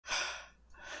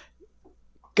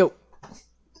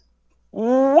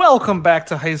Welcome back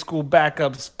to High School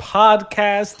Backups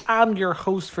Podcast. I'm your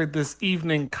host for this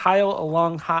evening, Kyle,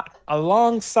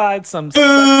 alongside some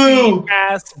sexy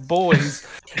ass boys.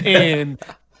 And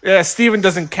Steven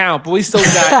doesn't count, but we still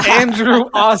got Andrew,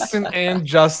 Austin, and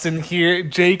Justin here.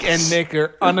 Jake and Nick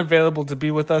are unavailable to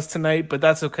be with us tonight, but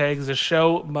that's okay because the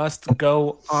show must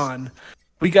go on.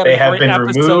 They have been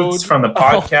removed from the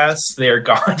podcast. They are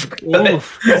gone.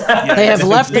 They have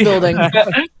left the building.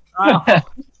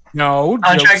 No,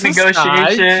 contract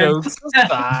negotiations.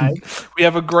 We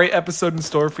have a great episode in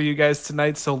store for you guys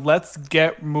tonight, so let's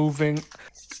get moving.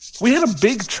 We had a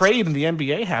big trade in the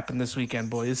NBA happen this weekend,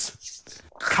 boys.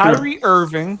 Kyrie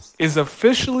Irving is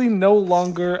officially no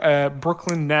longer a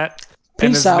Brooklyn Net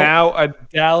and is now a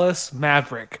Dallas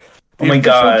Maverick. The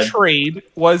official trade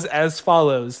was as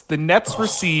follows. The Nets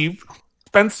received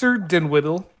Spencer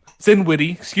Dinwiddie,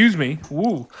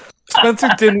 Spencer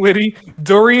Dinwiddie,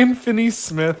 Dorian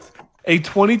Finney-Smith, a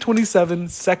 2027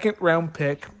 second-round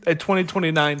pick, a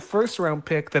 2029 first-round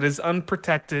pick that is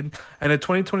unprotected, and a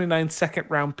 2029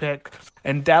 second-round pick.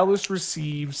 And Dallas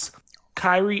receives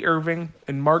Kyrie Irving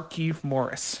and Markieff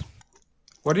Morris.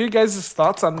 What are your guys'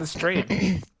 thoughts on this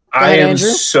trade?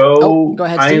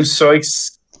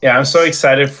 I'm so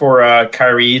excited for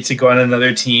Kyrie to go on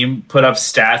another team, put up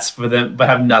stats for them, but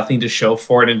have nothing to show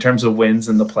for it in terms of wins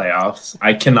in the playoffs.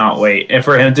 I cannot wait. And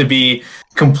for him to be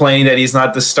complaining that he's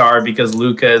not the star because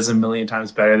Luka is a million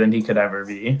times better than he could ever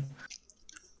be.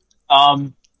 I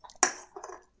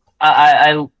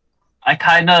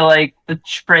kind of like the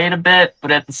trade a bit,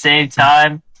 but at the same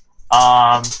time,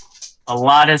 a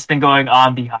lot has been going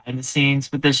on behind the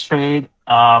scenes with this trade.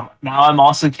 Now I'm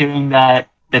also hearing that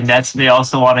the Nets may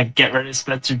also want to get rid of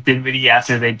Spencer Dinwiddie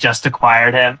after they just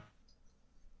acquired him.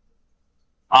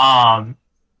 And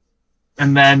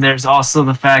then there's also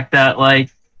the fact that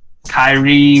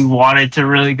Kyrie wanted to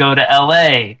really go to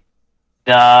LA,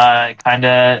 kind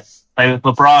of play with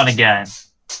LeBron again.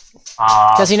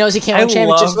 Because he knows he can't win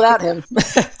championships without him.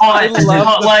 I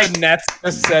love the Nets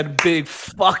just said, "Big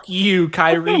fuck you,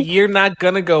 Kyrie. You're not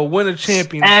gonna go win a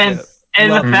championship." And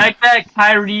the fact that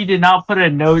Kyrie did not put a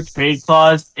no trade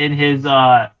clause in his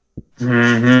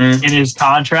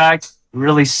contract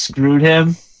really screwed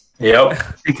him. Yep.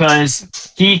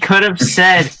 Because he could have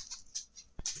said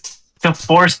to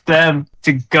force them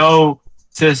to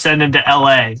send him to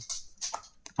LA,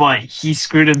 but he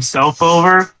screwed himself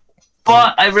over.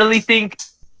 But I really think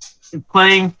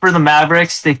playing for the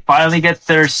Mavericks, they finally get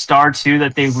their star two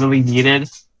that they really needed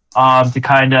to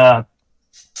kind of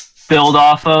build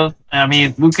off of. I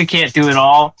mean, Luka can't do it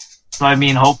all. So, I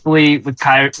mean, hopefully with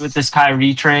this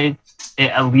Kyrie trade,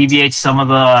 it alleviates some of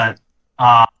the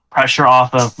pressure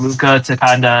off of Luka to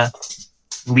kind of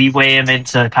leeway him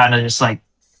into kind of just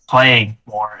playing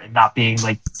more and not being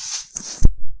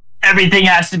everything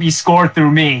has to be scored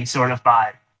through me sort of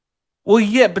vibe. Well,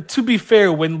 yeah, but to be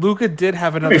fair, when Luka did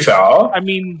have another...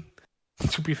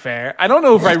 To be fair, I don't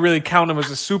know if I really count him as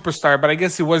a superstar, but I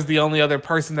guess he was the only other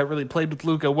person that really played with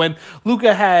Luka. When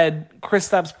Luka had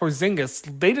Kristaps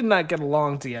Porzingis, they did not get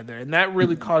along together, and that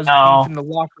really caused beef in the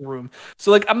locker room.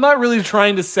 So, I'm not really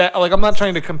trying to I'm not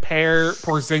trying to compare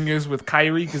Porzingis with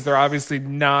Kyrie because they're obviously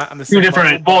not on the same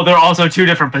level. Well, they're also two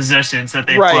different positions that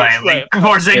they play. Right.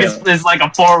 Porzingis is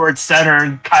a forward center,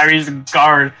 and Kyrie's a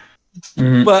guard.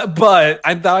 Mm-hmm. But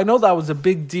I know that was a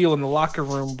big deal in the locker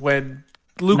room when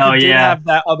Luka did have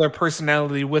that other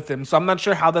personality with him. So I'm not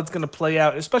sure how that's going to play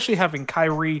out, especially having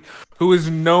Kyrie, who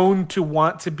is known to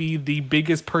want to be the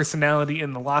biggest personality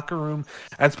in the locker room.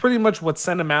 That's pretty much what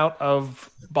sent him out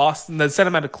of Boston, that sent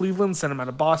him out of Cleveland, sent him out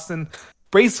of Boston,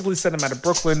 basically sent him out of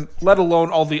Brooklyn, let alone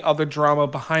all the other drama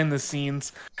behind the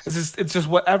scenes. It's just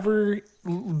whatever.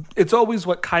 It's always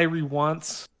what Kyrie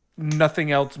wants.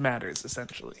 Nothing else matters,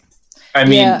 essentially. I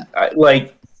mean,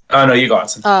 oh no, you go on.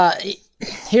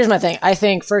 Here's my thing. I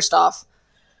think, first off,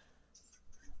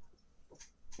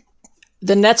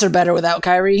 the Nets are better without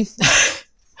Kyrie.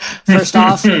 First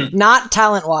off, not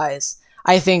talent-wise.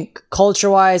 I think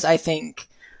culture-wise,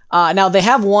 now they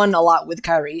have won a lot with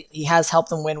Kyrie. He has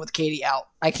helped them win with KD out.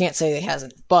 I can't say he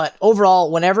hasn't. But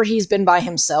overall, whenever he's been by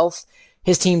himself,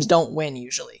 his teams don't win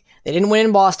usually. They didn't win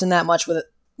in Boston that much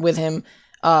with him.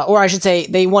 Or I should say,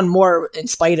 they won more in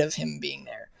spite of him being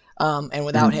there. And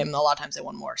without him, a lot of times they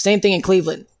won more. Same thing in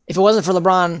Cleveland. If it wasn't for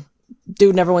LeBron,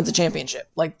 dude never wins a championship.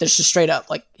 There's just straight up.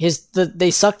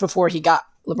 They sucked before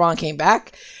LeBron came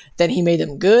back. Then he made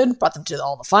them good, brought them to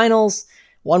all the finals,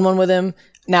 won one with him.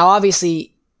 Now,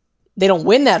 obviously, they don't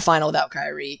win that final without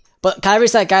Kyrie. But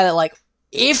Kyrie's that guy that,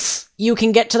 if you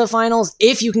can get to the finals,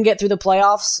 if you can get through the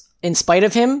playoffs in spite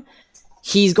of him,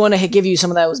 he's going to give you some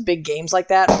of those big games like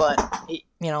that. But,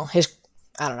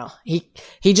 I don't know.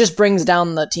 He just brings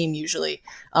down the team usually.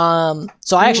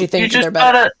 So I actually think they're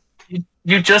better.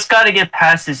 You just got to get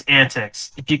past his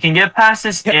antics. If you can get past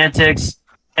his antics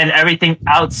and everything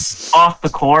off the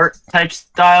court type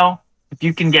style, if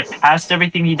you can get past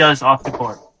everything he does off the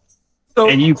court,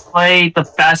 and you play the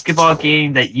basketball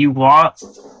game that you want,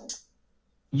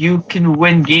 you can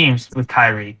win games with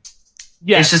Kyrie.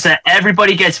 Yes. It's just that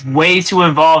everybody gets way too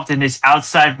involved in this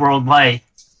outside world life,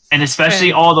 and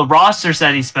especially all the rosters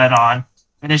that he's been on.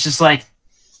 And it's just like...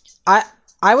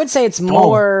 I would say it's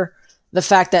more the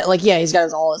fact that, like, yeah, he's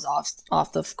got all his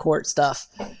off the court stuff.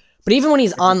 But even when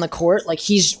he's on the court, like,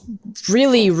 he's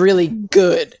really, really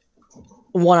good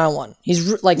one-on-one.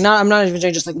 He's like, I'm not even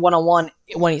saying just like one-on-one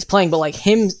when he's playing, but like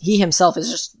he himself is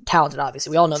just talented,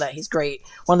 obviously. We all know that. He's great.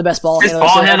 One of the best ball handlers.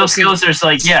 His ball handle skills are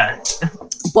like, yeah.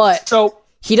 But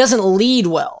he doesn't lead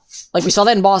well. Like, we saw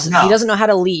that in Boston. No. He doesn't know how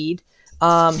to lead.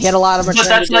 He had a lot of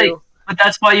But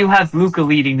that's why you have Luka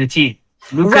leading the team.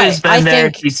 Luka has been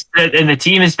there, and the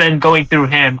team has been going through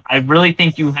him. I really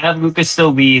think you have Luka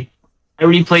still lead.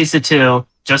 Kyrie plays the two.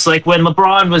 Just like when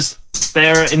LeBron was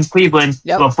there in Cleveland,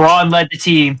 LeBron led the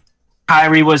team.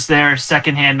 Kyrie was their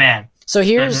second-hand man. So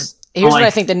here's what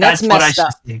I think the Nets messed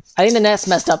up. I think the Nets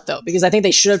messed up, though, because I think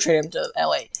they should have traded him to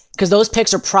LA. Because those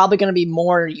picks are probably going to be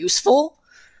more useful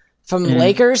from the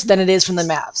Lakers than it is from the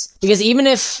Mavs. Because even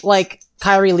if, like,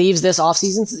 Kyrie leaves this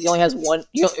offseason, since he only has one...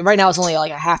 right now, it's only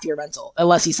like a half-year rental,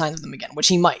 unless he signs with them again, which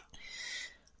he might.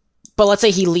 But let's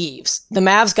say he leaves. The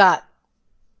Mavs got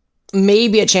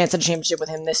maybe a chance at a championship with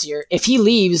him this year. If he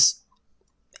leaves,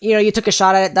 you took a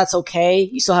shot at it, that's okay.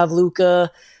 You still have Luka.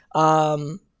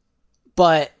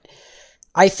 But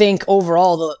I think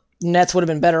overall the Nets would have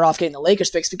been better off getting the Lakers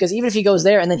picks, because even if he goes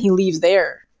there and then he leaves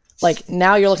there, like,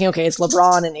 now you're looking, okay, it's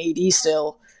LeBron and AD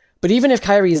still. But even if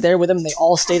Kyrie is there with him and they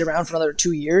all stayed around for another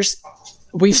 2 years,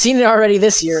 we've seen it already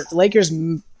this year. The Lakers,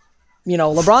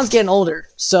 LeBron's getting older.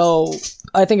 So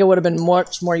I think it would have been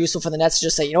much more useful for the Nets to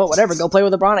just say, you know what, whatever, go play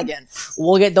with LeBron again.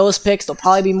 We'll get those picks. They'll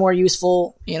probably be more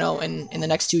useful, in the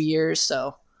next 2 years.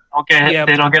 So they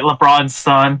don't get LeBron's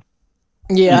son.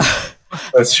 Yeah.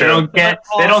 That's true. They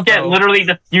don't get literally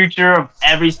the future of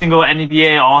every single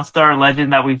NBA All-Star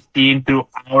legend that we've seen through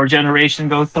our generation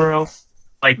go through.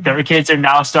 Like, their kids are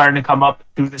now starting to come up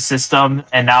through the system,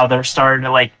 and now they're starting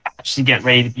to, like, actually get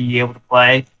ready to be able to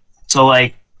play. So,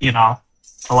 like, a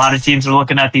lot of teams are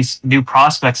looking at these new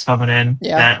prospects coming in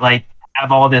that, like,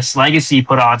 have all this legacy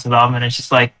put onto them, and it's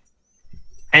just like,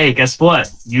 hey, guess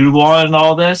what? You want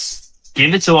all this?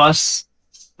 Give it to us.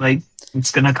 Like,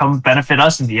 it's going to come benefit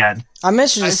us in the end. I'm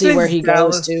interested to see where he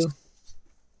goes to.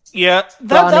 Yeah,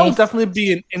 that would definitely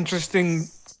be an interesting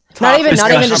Not even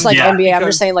just like NBA. I'm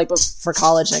just saying, like, for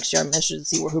college next year, I'm interested to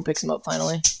see who picks him up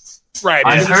finally. Right.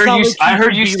 I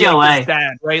heard UCLA. Like his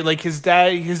dad, right? Like, his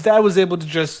dad was able to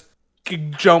just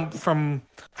jump from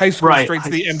high school straight to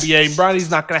the NBA. Bronny's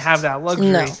not going to have that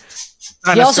luxury. No.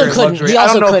 He also couldn't. He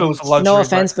also couldn't. No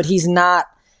offense, but he's not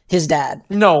his dad.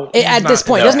 No. At this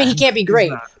point, doesn't mean he can't be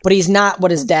great, but he's not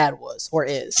what his dad was or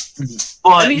is.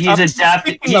 Well, he's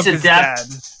adapted. He's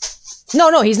adapted.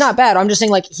 No, he's not bad. I'm just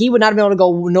saying, like, he would not have been able to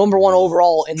go number one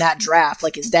overall in that draft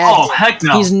like his dad did. Heck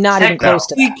no. He's not even close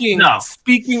to that.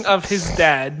 Speaking of his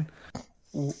dad,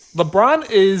 LeBron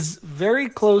is very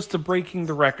close to breaking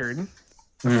the record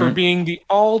for being the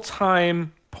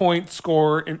all-time point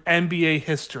scorer in NBA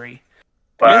history.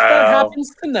 Wow. If that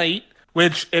happens tonight,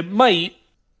 which it might,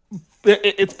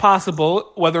 it's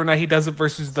possible, whether or not he does it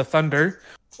versus the Thunder,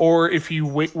 or if he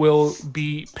will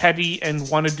be petty and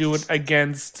want to do it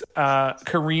against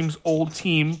Kareem's old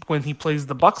team when he plays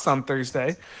the Bucks on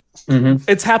Thursday.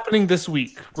 It's happening this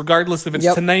week. Regardless if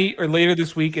it's tonight or later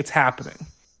this week, it's happening.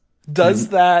 Does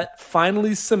that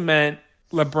finally cement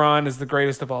LeBron as the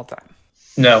greatest of all time?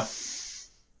 No.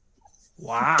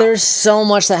 Wow. There's so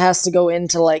much that has to go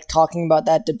into, like, talking about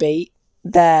that debate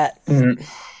that...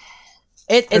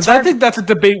 It's I think that's a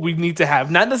debate we need to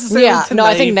have. Not necessarily tonight, no,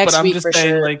 I think next but week I'm just for saying,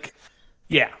 sure. Like,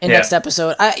 next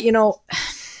episode. The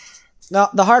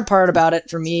hard part about it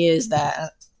for me is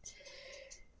that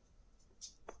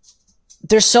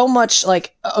there's so much,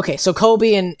 like, okay, so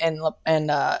Kobe and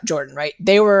Jordan, right?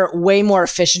 They were way more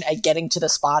efficient at getting to the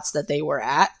spots that they were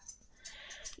at.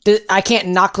 I can't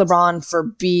knock LeBron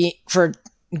for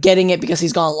getting it because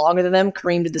he's gone longer than them.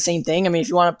 Kareem did the same thing. I mean, if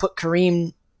you want to put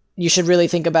Kareem, you should really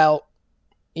think about,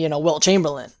 Wilt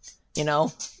Chamberlain.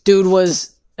 Dude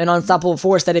was an unstoppable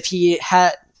force that if he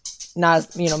had not,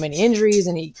 many injuries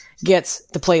and he gets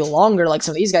to play longer, like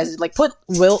some of these guys, like, put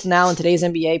Wilt now in today's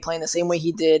NBA playing the same way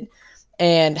he did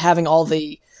and having all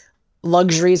the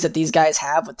luxuries that these guys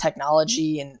have with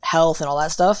technology and health and all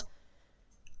that stuff.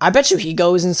 I bet you he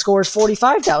goes and scores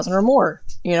 45,000 or more.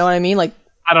 You know what I mean? Like,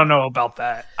 I don't know about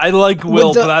that. I like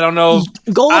Will, but I don't know.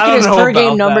 Go look at his per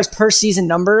game numbers, per season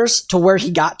numbers, to where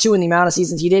he got to in the amount of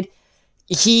seasons he did.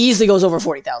 He easily goes over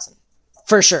 40,000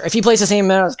 for sure. If he plays the same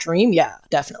amount as Kareem, yeah,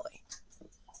 definitely.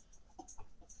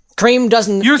 Kareem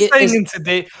doesn't. You're saying in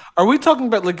today? Are we talking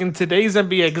about like in today's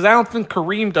NBA? Because I don't think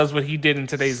Kareem does what he did in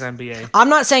today's NBA. I'm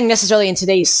not saying necessarily in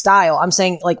today's style. I'm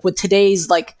saying like with today's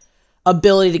like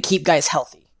ability to keep guys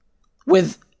healthy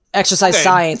with exercise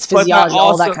science, physiology,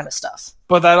 all that kind of stuff.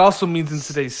 But that also means in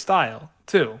today's style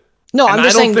too. No, I'm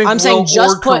just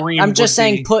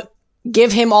saying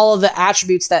give him all of the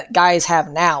attributes that guys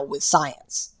have now with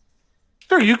science.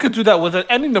 Sure, you could do that with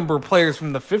any number of players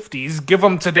from the 50s. Give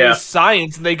them today's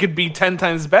science, and they could be 10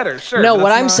 times better. Sure. No,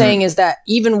 what I'm saying is that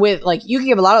even with like you can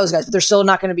give a lot of those guys, but they're still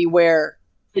not going to be where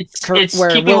it's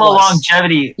keeping the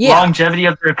longevity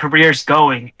of their careers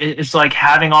going. It's like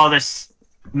having all this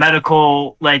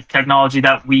medical like technology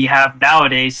that we have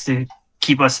nowadays to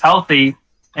keep us healthy,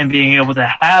 and being able to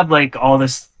have like all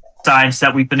this science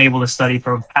that we've been able to study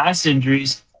from past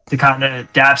injuries to kind of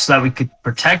adapt so that we could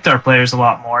protect our players a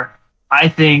lot more. I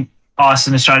think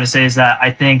Austin is trying to say is that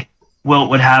I think Wilt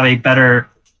would have a better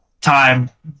time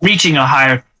reaching a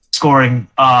higher scoring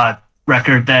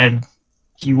record than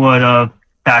he would have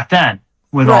back then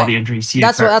with all the injuries he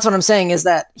had. That's what I'm saying is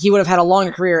that he would have had a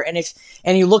longer career,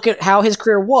 and you look at how his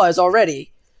career was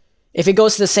already, if it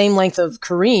goes to the same length of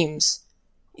Kareem's,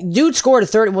 dude scored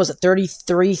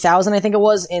 33,000, I think it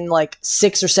was, in like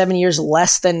 6 or 7 years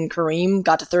less than Kareem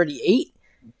got to 38.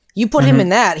 You put him in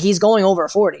that, he's going over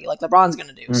 40, like LeBron's going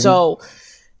to do. So,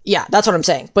 yeah, that's what I'm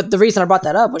saying. But the reason I brought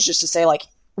that up was just to say, like,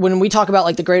 when we talk about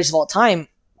like the greatest of all time,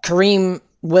 Kareem,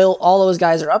 Wilt, all those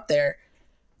guys are up there.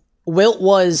 Wilt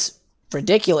was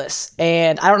ridiculous,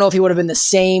 and I don't know if he would have been the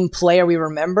same player we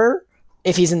remember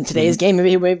if he's in today's game.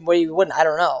 Maybe he wouldn't. I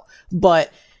don't know.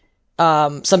 But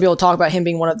some people talk about him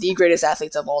being one of the greatest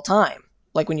athletes of all time,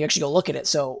 like when you actually go look at it.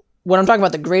 So when I'm talking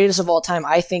about the greatest of all time,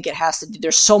 I think it has to.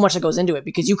 There's so much that goes into it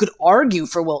because you could argue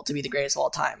for Wilt to be the greatest of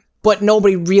all time, but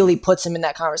nobody really puts him in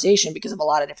that conversation because of a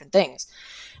lot of different things.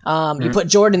 You put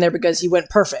Jordan there because he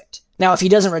went perfect. Now, if he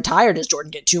doesn't retire, does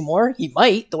Jordan get 2 more? He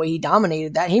might. The way he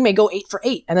dominated that, he may go 8 for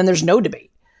 8, and then there's no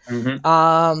debate.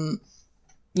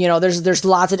 You know, there's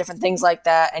lots of different things like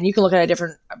that, and you can look at a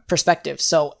different perspective.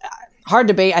 So hard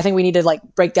debate. I think we need to like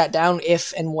break that down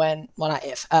if and when. Well, not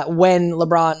if. When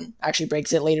LeBron actually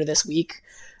breaks it later this week,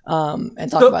 and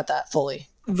talk about that fully.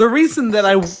 The reason that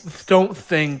I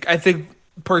think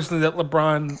personally that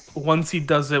LeBron, once he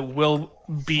does it, will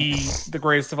be the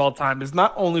greatest of all time is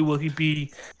not only will he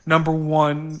be number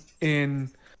 1 in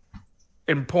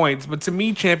points, but to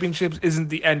me, championships isn't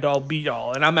the end all be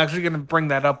all. And I'm actually going to bring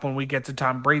that up when we get to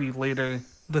Tom Brady later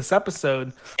this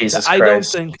episode. Jesus I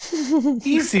Christ. don't think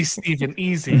easy, Steven,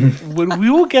 easy. When we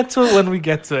will get to it when we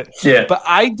get to it. Yeah. But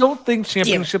I don't think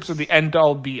championships are the end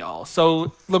all be all.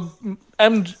 So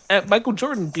Michael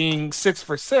Jordan being 6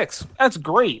 for 6, that's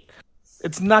great.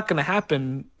 It's not going to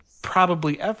happen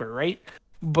probably ever, right?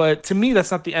 But to me, that's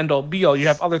not the end all be all. You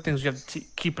have other things you have to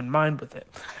keep in mind with it.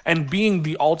 And being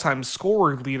the all-time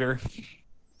scorer leader,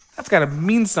 that's got to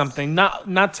mean something.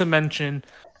 Not to mention,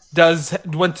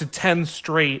 went to 10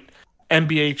 straight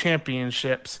NBA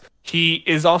championships. He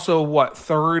is also,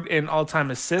 3rd in all-time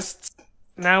assists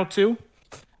now, too?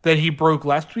 That he broke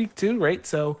last week, too, right?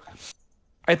 So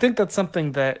I think that's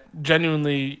something that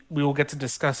genuinely we will get to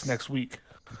discuss next week.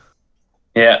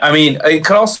 Yeah, I mean, it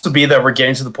could also be that we're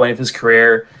getting to the point of his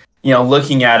career, you know,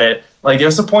 looking at it. Like,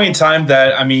 there's a point in time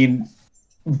that, I mean,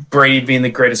 Brady being the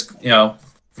greatest, you know,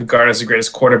 regarded as the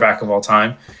greatest quarterback of all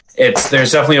time,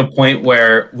 there's definitely a point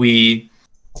where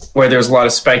there's a lot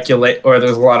of there's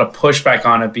a lot of pushback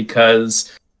on it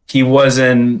because he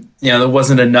wasn't, you know, there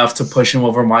wasn't enough to push him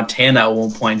over Montana at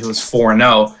one point, who was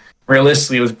 4-0.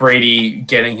 Realistically, it was Brady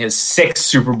getting his 6th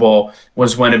Super Bowl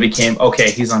was when it became,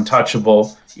 okay, he's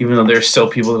untouchable, even though there's still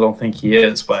people that don't think he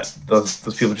is, but those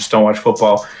people just don't watch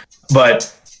football.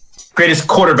 But greatest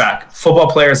quarterback,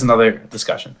 football player is another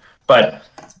discussion. But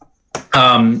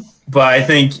I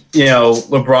think, you know,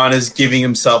 LeBron is giving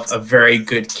himself a very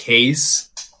good case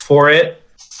for it.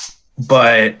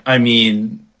 But, I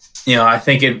mean, you know, I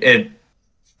think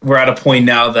we're at a point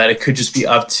now that it could just be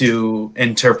up to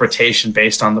interpretation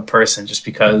based on the person, just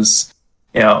because,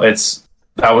 you know,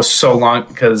 that was so long,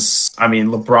 because, I mean,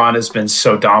 LeBron has been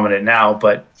so dominant now,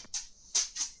 but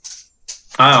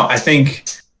I don't know. I think,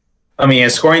 I mean, a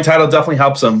scoring title definitely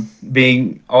helps him.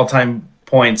 Being all-time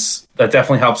points, that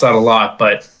definitely helps out a lot,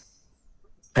 but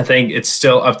I think it's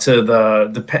still up to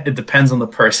it depends on the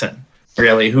person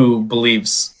really, who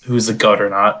believes who's the GOAT or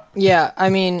not. Yeah, I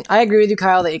mean, I agree with you,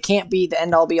 Kyle, that it can't be the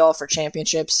end all be all for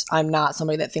championships. I'm not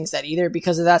somebody that thinks that either,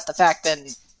 because that's the fact that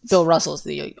Bill Russell's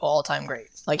the all time great.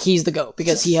 Like, he's the GOAT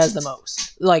because he has the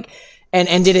most. Like,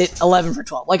 and did it 11 for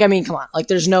 12. Like, I mean, come on. Like,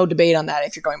 there's no debate on that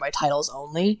if you're going by titles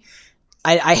only.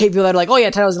 I hate people that are like, oh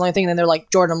yeah, titles is the only thing, and then they're like,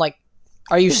 Jordan, I'm like,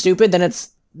 are you stupid? Then it's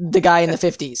the guy in the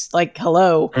 50s. Like,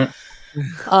 hello.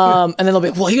 And then they'll be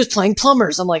like, well, he was playing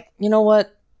plumbers. I'm like, you know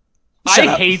what?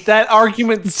 I hate that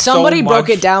argument. Somebody broke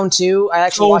it down too. I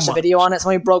actually watched a video on it.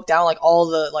 Somebody broke down like all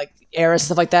the like eras,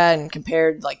 stuff like that, and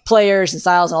compared like players and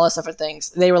styles and all that stuff for things.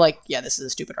 They were like, yeah, this is a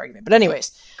stupid argument. But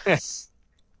anyways,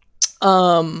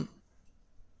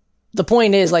 the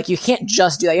point is, like, you can't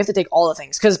just do that. You have to take all the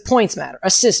things, because points matter,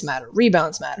 assists matter,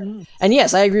 rebounds matter. And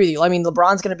yes, I agree with you. I mean,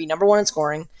 LeBron's going to be number one in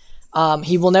scoring.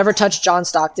 He will never touch John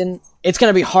Stockton. It's going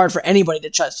to be hard for anybody to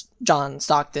touch John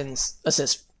Stockton's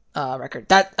assist record.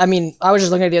 That, I mean, I was just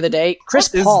looking at it the other day. Chris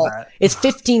Paul, it's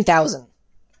 15,000.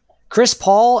 Chris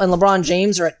Paul and LeBron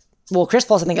James are at, well, Chris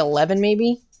Paul's I think 11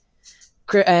 maybe,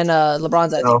 and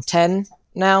LeBron's at 10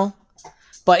 now.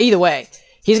 But either way,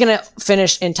 he's going to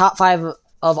finish in top 5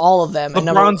 of all of them.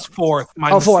 LeBron's fourth.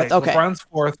 Fourth. Okay. LeBron's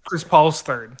fourth. Chris Paul's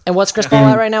third. And what's Chris Paul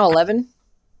at right now? 11.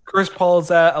 Chris Paul's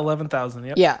at 11,000.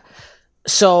 Yep. Yeah.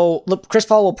 So Chris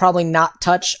Paul will probably not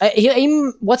touch.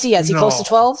 What's he at? Is he close to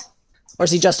 12, or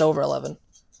is he just over 11?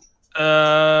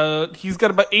 He's got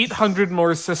about 800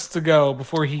 more assists to go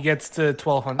before he gets to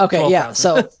 1,200. Okay. 12, yeah.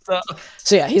 So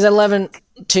yeah, he's at 11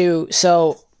 too.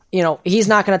 So he's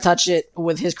not going to touch it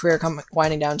with his career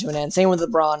winding down to an end. Same with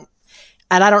LeBron.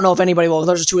 And I don't know if anybody will.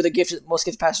 Those are two of the most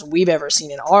gifted passes we've ever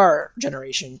seen in our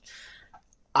generation.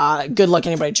 Good luck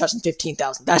anybody trusting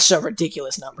 15,000. That's a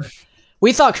ridiculous number.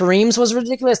 We thought Kareem's was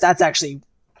ridiculous. That's actually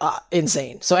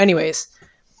insane. So anyways,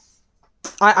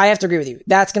 I have to agree with you.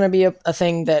 That's going to be a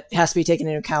thing that has to be taken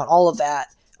into account. All of that.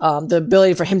 The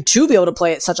ability for him to be able to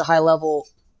play at such a high level.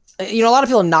 A lot of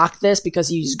people knock this because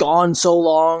he's gone so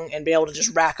long and been able to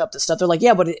just rack up the stuff. They're like,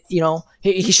 yeah, but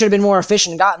he should have been more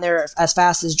efficient and gotten there as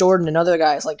fast as Jordan and other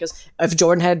guys. Like, because if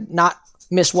Jordan had not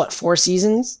missed 4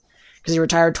 seasons because he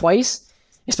retired twice,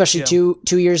 especially 2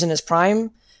 years in his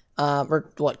prime, or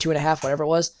 2.5, whatever it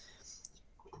was.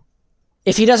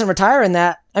 If he doesn't retire in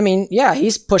that, I mean, yeah,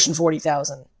 he's pushing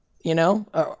 40,000,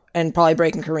 and probably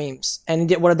breaking Kareem's, and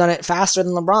he would have done it faster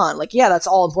than LeBron. Like, yeah, that's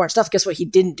all important stuff. Guess what? He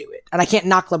didn't do it. And I can't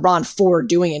knock LeBron for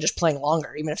doing it and just playing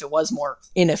longer, even if it was more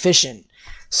inefficient.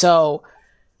 So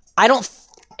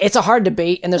it's a hard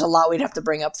debate, and there's a lot we'd have to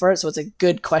bring up for it. So it's a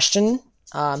good question.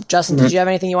 Justin, did you have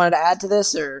anything you wanted to add to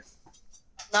this, or?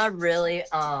 Not really.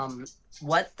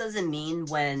 What does it mean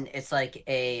when it's like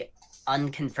a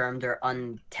unconfirmed or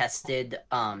untested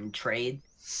trade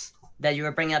that you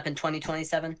were bringing up in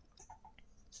 2027?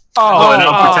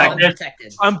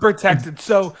 Unprotected. Unprotected.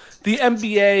 So the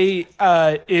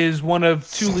NBA is one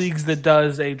of 2 leagues that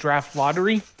does a draft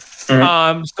lottery.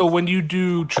 So when you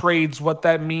do trades, what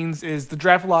that means is the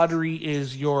draft lottery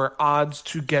is your odds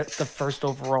to get the first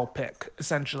overall pick,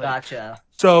 essentially. Gotcha.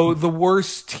 So the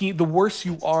worse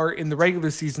you are in the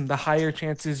regular season, the higher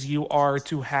chances you are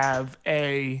to have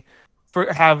the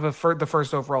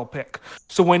first overall pick.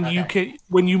 So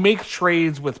when you make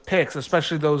trades with picks,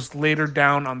 especially those later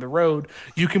down on the road,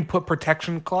 you can put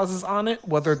protection clauses on it,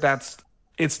 whether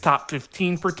it's top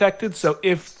 15 protected. So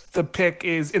if the pick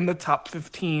is in the top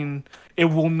 15, it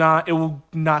will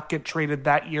not get traded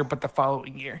that year, but the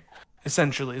following year,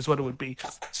 essentially, is what it would be.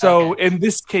 So in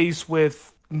this case, with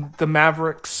the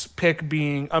Mavericks pick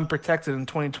being unprotected in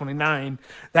 2029,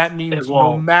 that means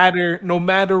no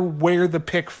matter where the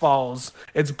pick falls,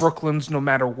 it's Brooklyn's no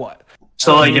matter what.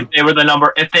 So like if they were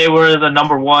the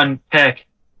number 1 pick,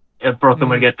 if Brooklyn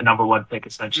would get the number 1 pick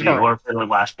essentially, or if they were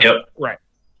last pick. Yep. Right.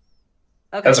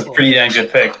 Okay, that's a pretty damn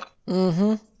good pick.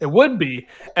 Mm-hmm. It would be.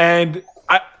 And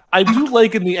I do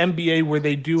like in the NBA where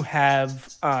they do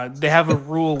have they have a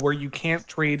rule where you can't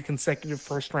trade consecutive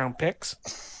first round picks.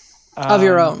 Of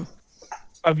your own.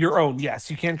 Of your own,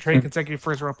 yes. You can't trade consecutive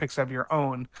first-round picks of your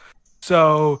own.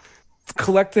 So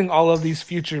collecting all of these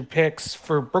future picks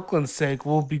for Brooklyn's sake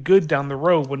will be good down the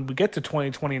road when we get to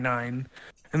 2029.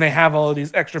 And they have all of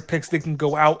these extra picks. They can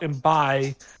go out and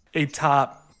buy a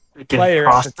top player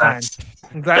at the time.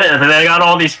 Exactly. Yeah, they got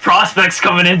all these prospects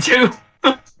coming in too.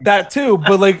 That too,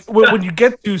 but like when you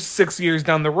get to 6 years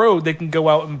down the road, they can go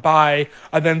out and buy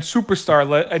an aging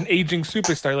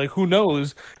superstar. Like, who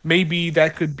knows? Maybe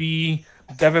that could be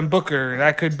Devin Booker.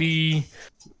 That could be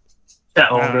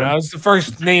That was the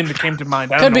first name that came to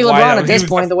mind. Could be LeBron at this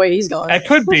point, the way he's going. It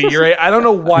could be. You're right. I don't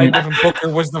know why Devin Booker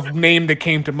was the name that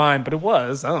came to mind, but it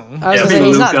was. I don't know. I was gonna say,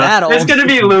 he's not that old. It's going to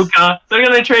be Luka. They're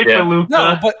going to trade for Luka.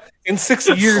 No, but in 6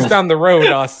 years down the road,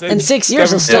 Austin. In 6 years,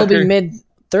 he'll still be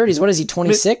mid-30s. What is he,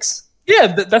 26? Yeah,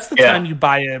 that's the time you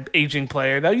buy an aging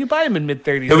player. Though you buy him in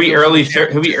mid-30s. He'll be early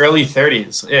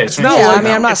 30s.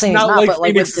 I'm not saying it's not, but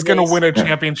like Phoenix is going to win a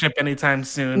championship anytime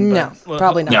soon. No,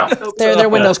 probably not. No. Their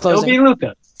window's closing. It'll be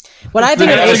Luka. When I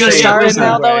think of aging stars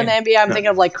now, though, in the NBA, I'm thinking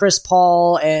of like Chris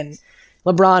Paul and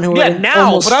LeBron, who are now,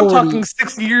 almost but I'm 40. talking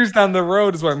 6 years down the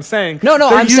road is what I'm saying. No,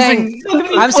 I'm saying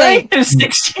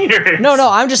 6 years. No,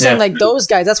 I'm just saying like those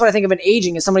guys. That's what I think of an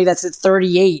aging is somebody that's at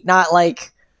 38, not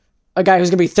like a guy who's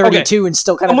gonna be 32 and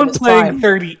still kind of in his playing prime.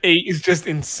 38 is just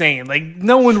insane. Like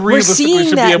no one realistically We're seeing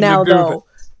should that be able now, to do though. it.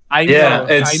 I know.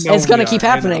 It's gonna keep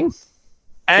happening.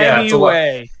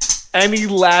 Anyway, any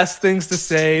last things to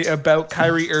say about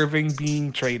Kyrie Irving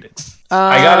being traded?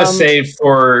 I gotta say,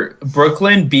 for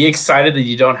Brooklyn, be excited that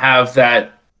you don't have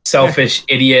that selfish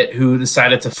idiot who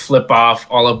decided to flip off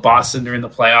all of Boston during the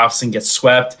playoffs and get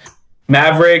swept.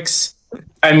 Mavericks,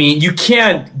 I mean, you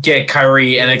can't get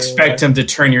Kyrie and expect him to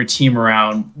turn your team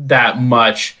around that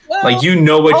much. Well, like, you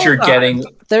know what you're getting.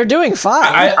 They're doing fine.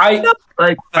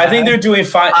 I think they're doing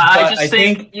fine. I just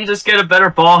think you just get a better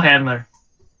ball handler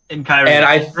in Kyrie.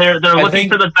 And they're looking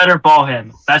for the better ball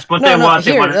handler. That's what they want.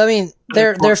 Here, I mean,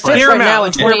 they're fifth right now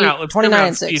at 29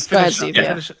 and 6. Go ahead, Steve.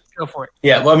 Yeah. Go for it.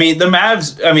 Yeah, well, I mean,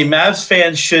 Mavs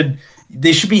fans should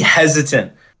be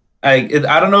hesitant. I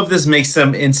don't know if this makes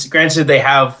them. Granted, they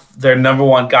have their number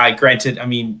one guy. Granted, I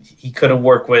mean, he couldn't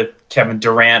work with Kevin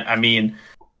Durant. I mean,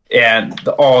 and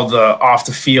all the off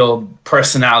the field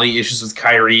personality issues with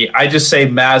Kyrie. I just say,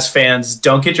 Mavs fans,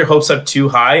 don't get your hopes up too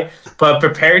high, but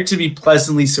prepare to be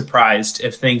pleasantly surprised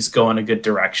if things go in a good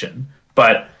direction.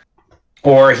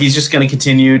 Or he's just going to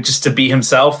continue just to be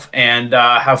himself and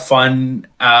have fun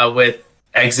with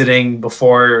exiting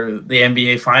before the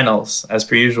NBA Finals, as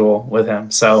per usual with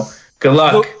him. So, good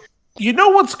luck. Well, you know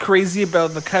what's crazy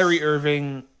about the Kyrie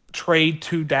Irving trade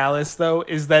to Dallas, though,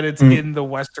 is that it's in the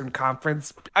Western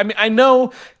Conference. I mean, I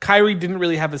know Kyrie didn't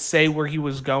really have a say where he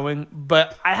was going,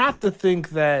 but I have to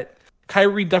think that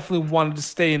Kyrie definitely wanted to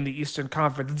stay in the Eastern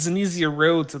Conference. It's an easier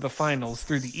road to the finals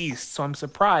through the East, so I'm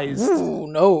surprised. Ooh,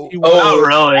 no. Not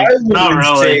really. Not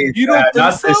really. You don't think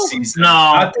not so? this season. No.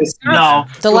 Not this season. No.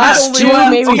 The last two,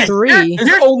 maybe three.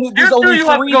 There's only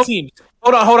three teams.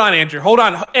 Hold on, Andrew. Hold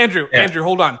on. Andrew,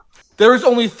 hold on. There's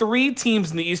only 3 teams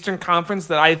in the Eastern Conference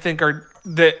that I think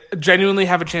that genuinely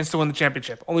have a chance to win the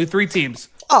championship. Only 3 teams.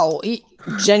 Oh,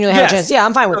 genuinely have a chance. Yeah,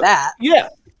 I'm fine with that. Yeah.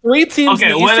 3 teams in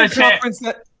the win Eastern Conference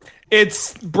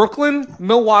it's Brooklyn,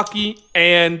 Milwaukee,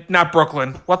 and not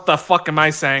Brooklyn. What the fuck am I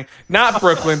saying? Not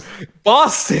Brooklyn.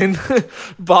 Boston,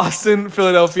 Philadelphia, and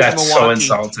Milwaukee. That's so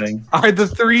insulting. Are the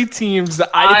 3 teams that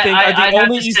I think are the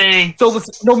only. So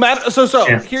listen, no matter.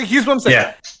 Here's what I'm saying.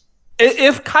 Yeah.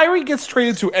 If Kyrie gets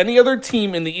traded to any other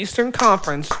team in the Eastern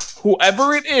Conference,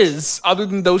 whoever it is, other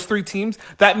than those 3 teams,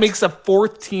 that makes a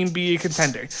 4th team be a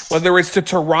contender. Whether it's to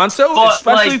Toronto,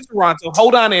 especially Toronto.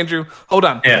 Hold on, Andrew. Hold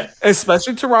on. Yeah.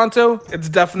 Especially Toronto, it's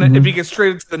definite. If he gets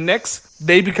traded to the Knicks,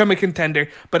 they become a contender.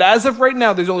 But as of right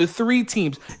now, there's only 3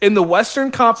 teams. In the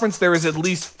Western Conference, there is at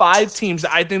least 5 teams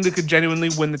that I think that could genuinely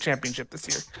win the championship this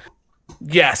year.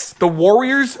 Yes. The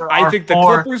Warriors, I think the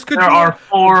Clippers could do it.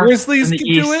 The Grizzlies could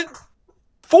do it.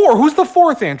 4. Who's the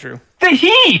 4th, Andrew? The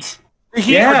Heat. The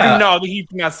Heat. Yeah. No, the Heat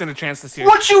do not stand a chance this year.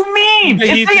 What you mean?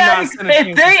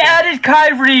 If they added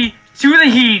Kyrie to the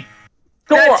Heat,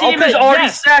 that team is already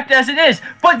stacked as it is.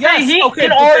 But the Heat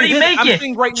can already make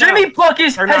it. Right Jimmy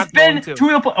Buckets has been to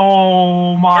the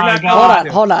Oh my God!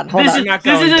 Hold on. This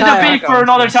is a debate for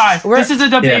another time. This is a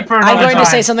debate for another time. I'm going to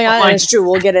say something on it, and it's true.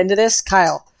 We'll get into this,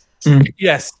 Kyle.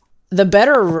 Yes. The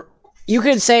better you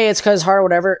could say it's because hard,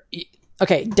 whatever.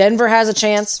 Okay, Denver has a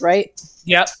chance, right?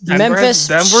 Yep. Denver's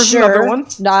another one.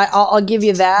 No, I'll give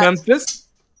you that. Memphis.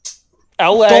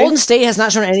 LA. Golden State has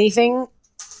not shown anything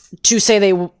to say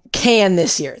they can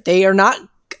this year. They are not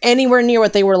anywhere near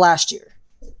what they were last year.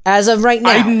 As of right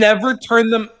now. I never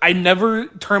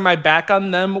turn my back on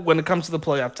them when it comes to the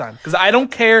playoff time. Because I don't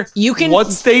care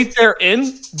what state they're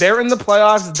in. They're in the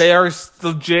playoffs. They are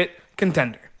legit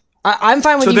contender. I'm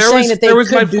fine with you saying that they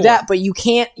could do that, but you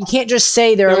can't just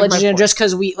say they're legit just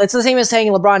because it's the same as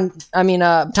saying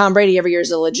Tom Brady every year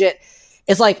is a legit.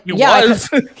 It's like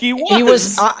he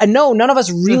was. No, none of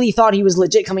us really thought he was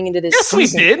legit coming into this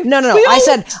season. We did. No. I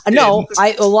said no.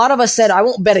 A lot of us said I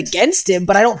won't bet against him,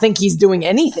 but I don't think he's doing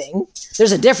anything.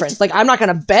 There's a difference. Like I'm not going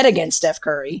to bet against Steph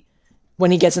Curry.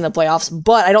 when he gets in the playoffs,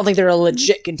 but I don't think they're a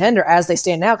legit contender as they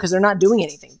stand now because they're not doing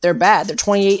anything. They're bad. They're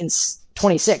 28 and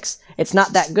 26. It's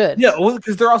not that good. Yeah, well,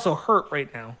 because they're also hurt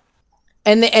right now.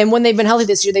 And when they've been healthy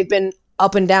this year, they've been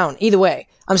up and down. Either way,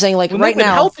 I'm saying like when right they've been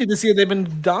now, healthy this year, they've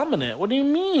been dominant. What do you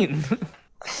mean?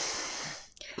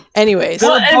 Anyways,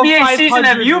 what NBA season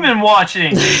have you been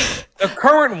watching? The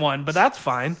current one, but that's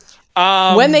fine.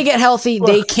 When they get healthy,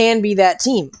 they can be that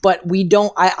team, but we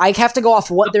don't. I have to go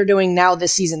off what they're doing now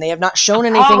this season. They have not shown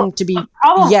anything to be.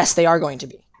 Yes, they are going to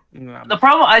be. The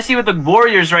problem I see with the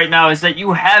Warriors right now is that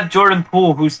you have Jordan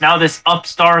Poole, who's now this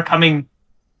upstart coming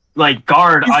like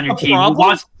guard on your team.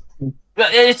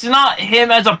 It's not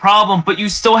him as a problem, but you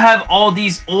still have all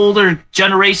these older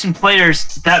generation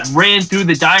players that ran through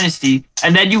the dynasty,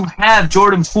 and then you have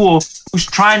Jordan Poole, who's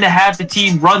trying to have the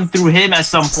team run through him at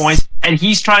some point, and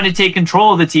he's trying to take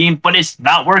control of the team, but it's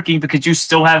not working because you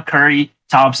still have Curry,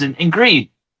 Thompson, and Green.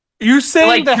 You're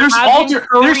saying that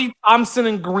Curry, Thompson,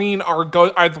 and Green are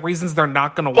the reasons they're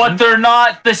not going to win? But they're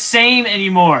not the same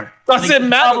anymore. Doesn't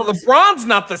matter. LeBron's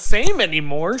not the same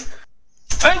anymore.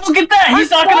 Hey, look at that. He's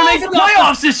not going to make the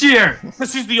playoffs this year.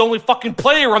 Because he's the only fucking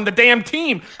player on the damn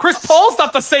team. Chris Paul's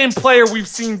not the same player we've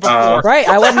seen before. Right.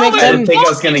 I wouldn't make them. I didn't think I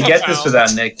was going to get this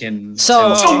without Nick. And this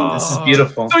is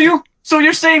beautiful. So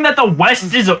you're saying that the West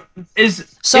is it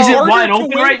wide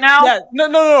open right now? Yeah.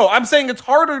 No. I'm saying it's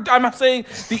harder. I'm saying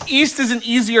the East is an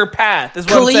easier path. Is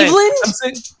what I'm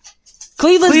saying.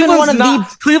 Cleveland's been one of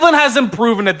the. Cleveland hasn't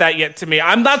proven it that yet to me.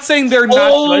 I'm not saying they're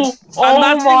not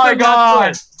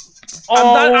good.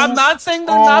 I'm not saying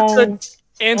they're not good.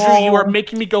 Andrew, you are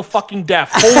making me go fucking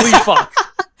deaf. Holy fuck.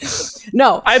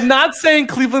 No. I'm not saying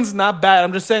Cleveland's not bad.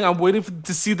 I'm just saying I'm waiting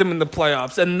to see them in the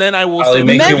playoffs, and then I will say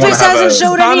Memphis hasn't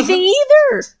showed anything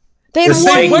either. This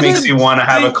makes me want to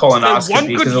have a colonoscopy. One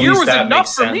good year was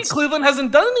enough for me. Cleveland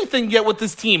hasn't done anything yet with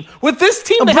this team. With this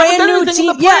team, they brand haven't done new anything team.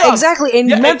 in the playoffs. Yeah, exactly. And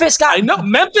Memphis got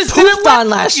Memphis pooped on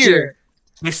last year.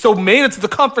 They still made it to the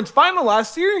conference final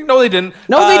last year. No, they didn't.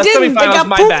 No, they didn't. They got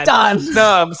pooped on.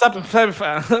 No,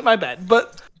 semifinal. My bad.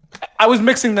 But I was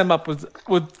mixing them up with.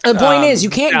 The point is,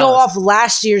 you can't go off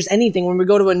last year's anything when we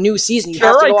go to a new season. You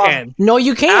have to go off. No,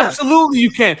 you can't. Absolutely, you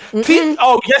can.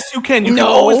 Oh, yes, you can. You can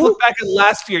always look back at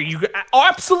last year.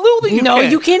 Absolutely, you can. No,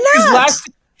 you cannot.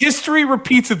 History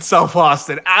repeats itself,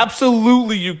 Austin.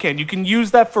 Absolutely, you can. You can use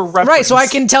that for reference. Right, so I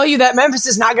can tell you that Memphis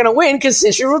is not going to win because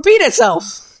history will repeat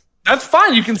itself. That's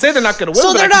fine. You can say they're not going to win.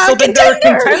 So they're not a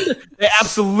contender. They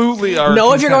absolutely are.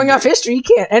 No, if you're going off history, you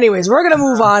can't. Anyways, we're going to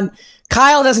move on.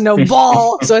 Kyle doesn't know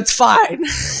ball, so it's fine.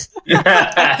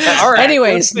 All right.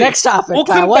 Anyways, next topic. We'll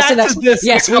Kyle, what's the next one?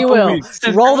 Yes, we will.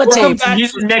 Roll the tape.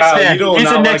 He's a Knicks fan. You don't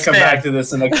want to come back to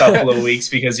this in a couple of weeks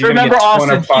because you're going to get torn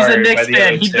apart. He's a Knicks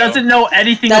fan. He doesn't know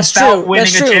anything about winning a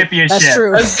championship. That's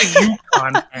true. That's the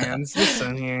UConn fans.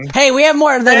 Listen here. Hey, we have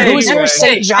more than Hoosiers,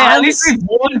 St. John's. At least we've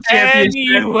won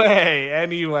championship.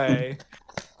 Anyway.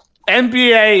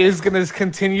 NBA is going to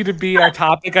continue to be our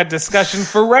topic of discussion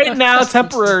for right now,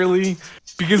 temporarily,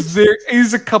 because there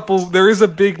is a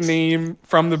big name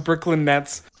from the Brooklyn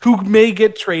Nets who may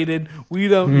get traded. We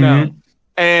don't know.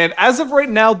 And as of right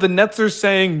now, the Nets are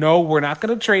saying, no, we're not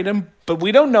going to trade him, but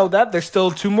we don't know that. There's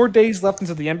still 2 more days left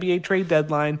until the NBA trade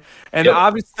deadline. And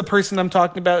obviously the person I'm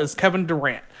talking about is Kevin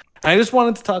Durant. I just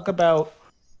wanted to talk about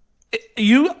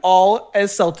you all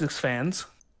as Celtics fans.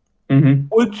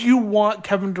 Would you want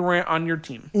Kevin Durant on your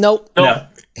team? Nope.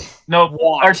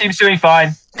 Our team's doing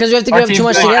fine. Because we have to give up too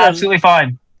much to get him. Absolutely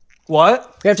fine.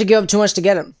 What? We have to give up too much to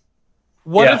get him.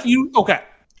 What if you... Okay.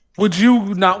 Would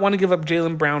you not want to give up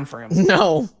Jaylen Brown for him?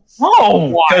 No.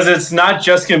 Because it's not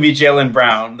just going to be Jaylen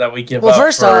Brown that we give up. Well,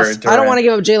 first off, Durant. I don't want to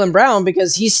give up Jaylen Brown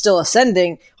because he's still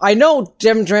ascending. I know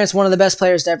Kevin Durant's one of the best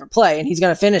players to ever play, and he's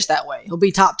going to finish that way. He'll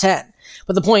be top 10.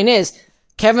 But the point is,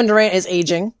 Kevin Durant is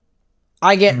aging.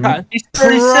 I get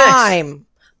prime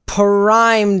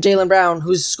Jaylen Brown,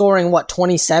 who's scoring,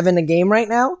 27 a game right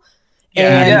now?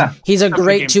 And he's a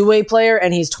great two-way player,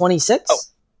 and he's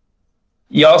 26.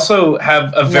 You also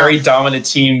have a very dominant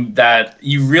team that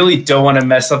you really don't want to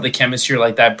mess up the chemistry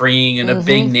like that, bringing in a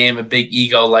big name, a big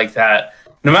ego like that.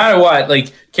 No matter what,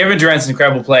 like, Kevin Durant's an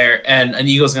incredible player, and an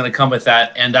ego's going to come with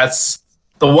that, and that's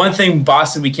the one thing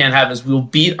Boston we can't have is we'll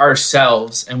beat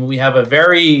ourselves, and when we have a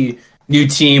very new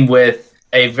team with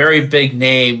a very big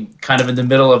name kind of in the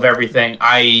middle of everything,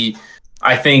 I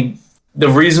think the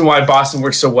reason why Boston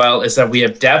works so well is that we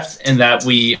have depth and that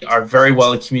we are very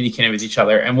well at communicating with each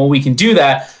other. And when we can do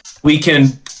that, we can,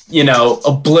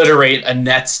 obliterate a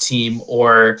Nets team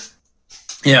or,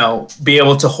 be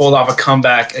able to hold off a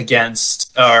comeback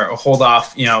against or hold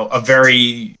off, a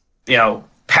very,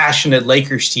 passionate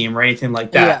Lakers team or anything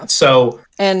like that. Yeah. So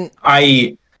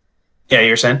Yeah,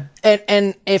 you're saying?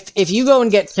 And if you go and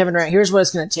get Kevin Durant, here's what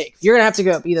it's going to take. You're going to have to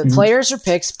go up either players or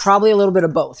picks, probably a little bit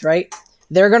of both, right?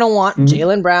 They're going to want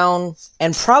Jaylen Brown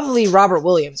and probably Robert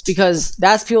Williams, because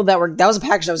that was a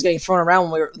package that was getting thrown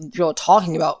around when people were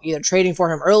talking about either trading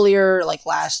for him earlier, like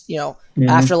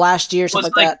after last year,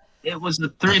 something like that. It was the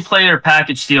 3-player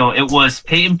package deal. It was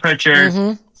Peyton Pritchard,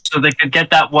 so they could get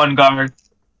that one guard,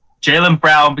 Jaylen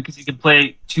Brown because he could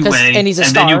play 2-way, and he's a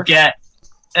star.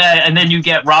 And then you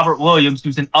get Robert Williams,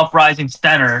 who's an uprising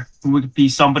center, who would be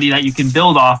somebody that you can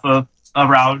build off of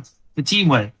around the team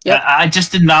with. Yep. I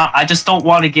just don't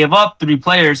want to give up 3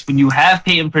 players when you have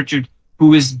Peyton Pritchard,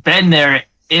 who has been there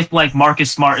if like Marcus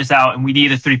Smart is out and we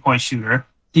need a 3-point shooter.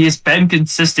 He has been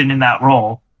consistent in that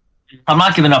role. I'm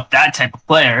not giving up that type of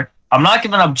player. I'm not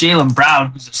giving up Jaylen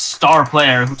Brown, who's a star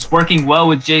player, who's working well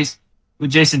with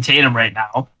Jason Tatum right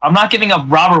now. I'm not giving up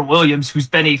Robert Williams, who's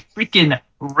been a freaking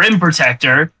rim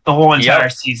protector the whole entire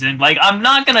season. Like, I'm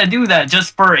not going to do that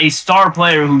just for a star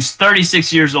player who's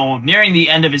 36 years old, nearing the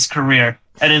end of his career,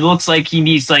 and it looks like he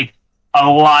needs, like, a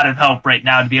lot of help right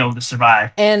now to be able to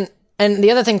survive. And the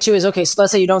other thing, too, is, okay, so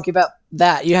let's say you don't give up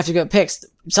that. You have to give up picks.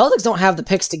 Celtics don't have the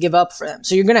picks to give up for them,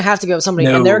 so you're going to have to give somebody,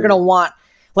 and they're going to want,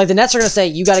 like, the Nets are going to say,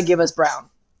 you got to give us Brown,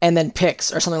 and then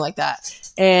picks, or something like that.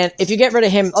 And if you get rid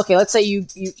of him, okay, let's say you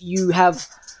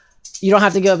don't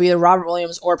have to give up either Robert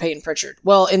Williams or Peyton Pritchard.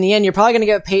 Well, in the end, you're probably going to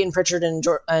give up Peyton Pritchard and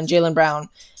Jaylen Brown.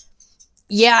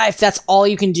 Yeah, if that's all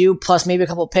you can do, plus maybe a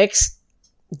couple picks,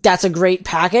 that's a great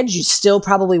package. You still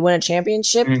probably win a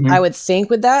championship, I would think,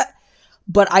 with that.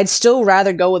 But I'd still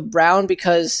rather go with Brown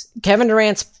because Kevin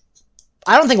Durant,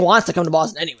 I don't think wants to come to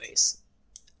Boston anyways.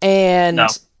 And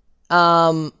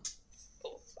I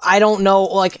don't know,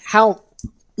 like, how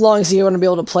long is he going to be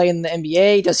able to play in the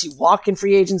NBA? Does he walk in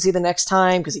free agency the next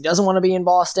time because he doesn't want to be in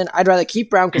Boston? I'd rather keep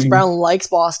Brown because Brown likes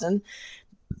Boston.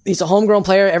 He's a homegrown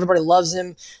player. Everybody loves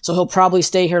him, so he'll probably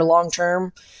stay here long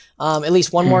term. At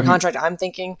least one more contract, I'm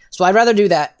thinking. So I'd rather do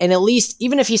that. And at least,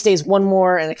 even if he stays one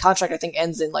more and the contract I think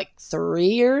ends in like 3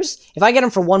 years, if I get him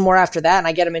for one more after that and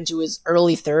I get him into his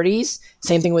early 30s,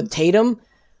 same thing with Tatum,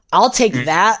 I'll take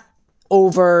that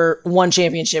over one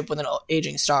championship with an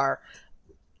aging star.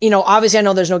 You know, obviously I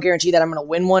know there's no guarantee that I'm going to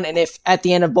win one. And if at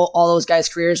the end of all those guys'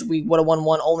 careers, we would have won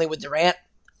one only with Durant,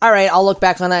 all right, I'll look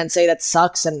back on that and say that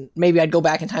sucks. And maybe I'd go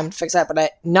back in time to fix that.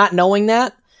 But not knowing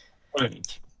that,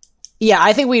 yeah,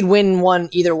 I think we'd win one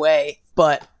either way.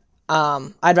 But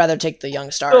I'd rather take the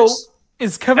young stars. So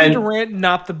is Kevin Durant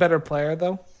not the better player,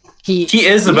 though? He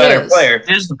is the better player.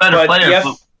 He is the better player.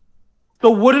 So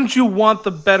wouldn't you want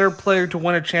the better player to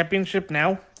win a championship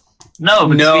now? No,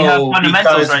 we have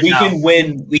fundamentals because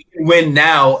we can win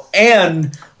now,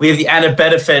 and we have the added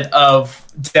benefit of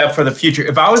depth for the future.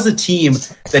 If I was a team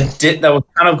that was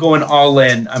kind of going all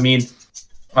in, I mean,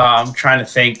 I'm trying to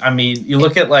think. I mean, you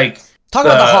look at talk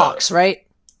about the Hawks, right?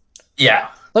 Yeah,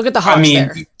 look at the Hawks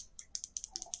there.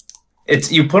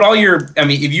 It's you put all your. I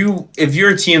mean, if you're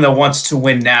a team that wants to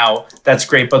win now, that's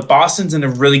great. But Boston's in a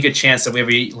really good chance that we have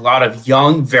a lot of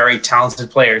young, very talented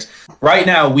players. Right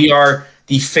now, we are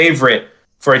the favorite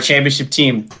for a championship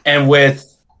team, and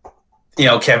with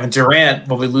Kevin Durant,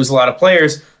 but we lose a lot of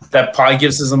players, that probably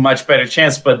gives us a much better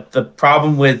chance. But the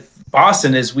problem with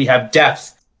Boston is we have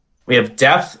depth. We have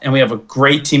depth, and we have a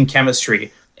great team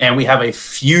chemistry, and we have a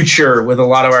future with a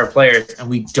lot of our players, and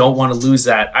we don't want to lose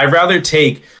that. I'd rather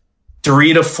take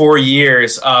 3 to 4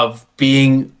 years of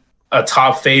being a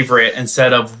top favorite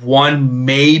instead of 1,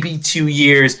 maybe 2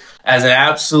 years as an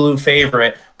absolute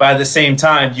favorite. But at the same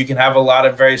time, you can have a lot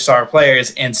of very star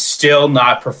players and still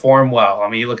not perform well. I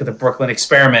mean, you look at the Brooklyn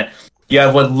experiment. You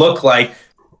have what looked like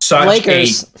such a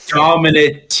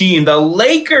dominant team. The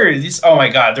Lakers. Oh, my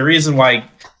God. The reason why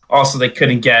also they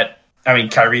couldn't get,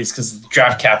 Kyrie is because of the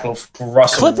draft capital for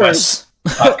Russell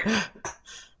Westbrook.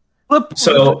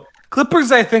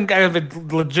 Clippers, I think I have a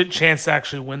legit chance to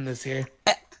actually win this year.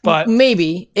 But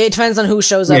maybe. It depends on who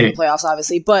shows up in the playoffs,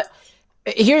 obviously. But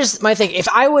here's my thing. If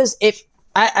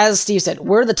as Steve said,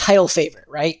 we're the title favorite,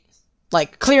 right?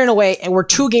 Like, clearing away, and we're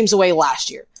 2 games away last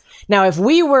year. Now, if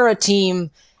we were a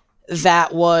team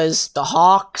that was the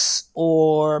Hawks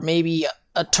or maybe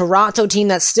a Toronto team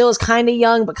that still is kind of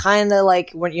young, but kind of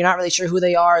like when you're not really sure who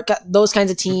they are, those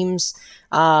kinds of teams,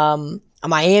 a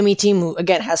Miami team who,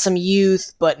 again, has some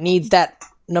youth but needs that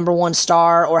number 1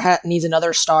 star or needs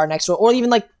another star next to it, or even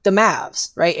like the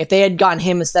Mavs, right? If they had gotten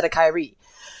him instead of Kyrie.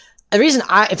 The reason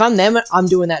if I'm them, I'm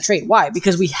doing that trade. Why?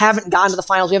 Because we haven't gotten to the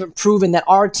finals. We haven't proven that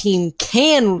our team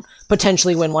can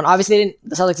potentially win one. Obviously,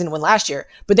 the Celtics didn't win last year,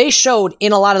 but they showed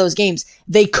in a lot of those games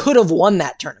they could have won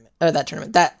that tournament.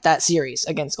 that series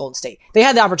against Golden State. They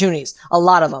had the opportunities, a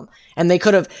lot of them, and they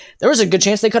could have. There was a good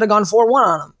chance they could have gone 4-1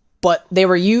 on them, but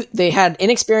they had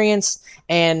inexperience,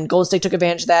 and Golden State took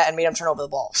advantage of that and made them turn over the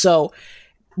ball. So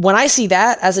when I see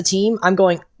that as a team, I'm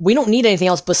going, we don't need anything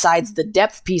else besides the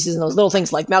depth pieces and those little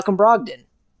things like Malcolm Brogdon.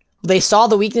 They saw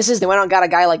the weaknesses. They went out and got a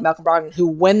guy like Malcolm Brogdon who,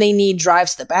 when they need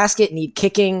drives to the basket, need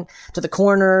kicking to the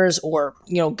corners or,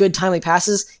 good timely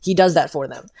passes, he does that for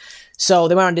them. So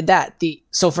they went out and did that.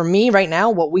 So for me right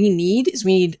now, what we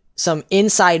need some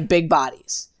inside big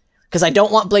bodies, because I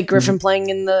don't want Blake Griffin playing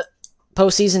in the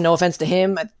postseason. No offense to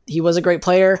him. He was a great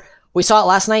player. We saw it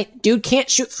last night. Dude can't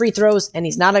shoot free throws, and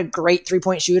he's not a great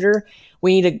 3-point shooter.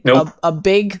 We need a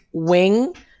big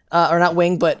wing. Or not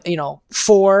wing, but,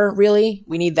 4, really.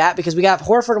 We need that because we got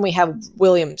Horford and we have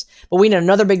Williams. But we need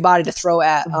another big body to throw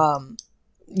at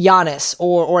Giannis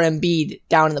or Embiid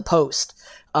down in the post.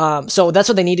 So that's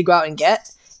what they need to go out and get.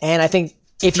 And I think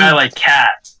if you... like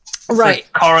Cat. Right.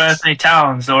 Like Karl Anthony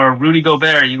Towns or Rudy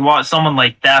Gobert. You want someone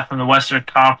like that from the Western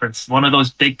Conference. One of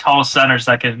those big, tall centers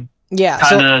that can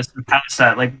kind of surpass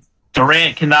that. Like,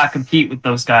 Durant cannot compete with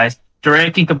those guys.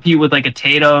 Durant can compete with, like, a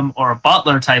Tatum or a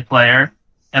Butler type player.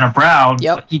 And a Brown,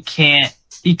 but he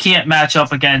can't match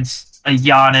up against a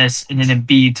Giannis and an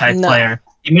Embiid type player.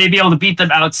 He may be able to beat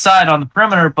them outside on the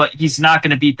perimeter, but he's not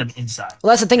going to beat them inside.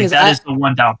 Well, that's the thing that is the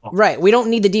one downfall. Right. We don't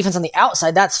need the defense on the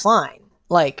outside. That's fine.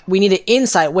 Like, we need it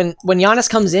inside. When Giannis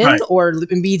comes in or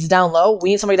Embiid's down low,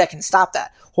 we need somebody that can stop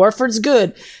that. Horford's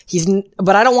good.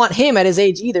 But I don't want him at his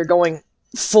age either going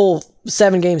full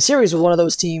 7-game series with one of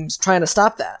those teams trying to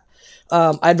stop that.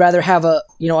 I'd rather have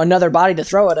another body to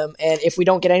throw at him, and if we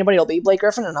don't get anybody, it'll be Blake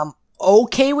Griffin, and I'm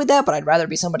okay with that. But I'd rather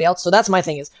be somebody else. So that's my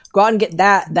thing: is go out and get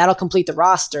that. That'll complete the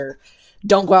roster.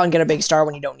 Don't go out and get a big star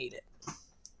when you don't need it.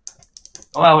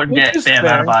 Well, I would get Bam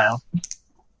Adebayo.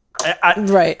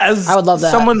 Right. I would love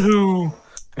that. Someone who,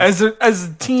 as a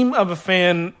fan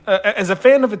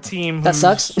of a team that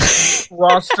sucks.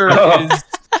 Roster is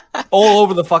all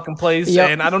over the fucking place,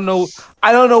 and I don't know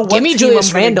what. Give me team Julius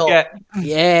I'm Randle. Get.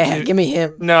 Yeah, give me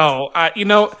him. No,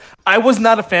 I was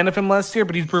not a fan of him last year,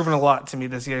 but he's proven a lot to me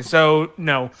this year. So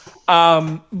no,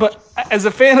 but as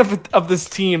a fan of this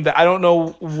team, that I don't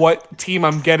know what team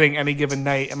I'm getting any given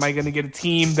night. Am I going to get a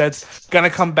team that's going to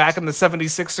come back in the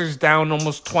 76ers down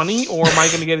almost 20, or am I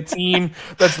going to get a team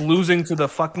that's losing to the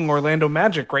fucking Orlando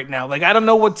Magic right now? Like, I don't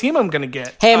know what team I'm going to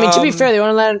get. Hey, I mean, to be fair, the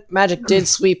Orlando Magic did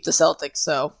sweep the Celtics,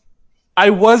 so. I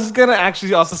was going to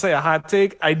actually also say a hot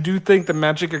take. I do think the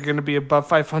Magic are going to be above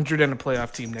 500 and a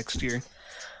playoff team next year.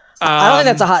 I don't think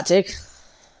that's a hot take.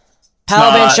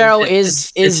 Paolo Banchero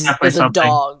is a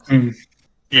dog.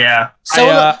 Yeah. So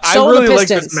will the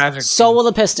Pistons. Like so will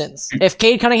the Pistons. If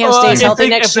Cade Cunningham stays healthy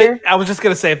next year. I was just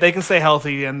going to say, if they can stay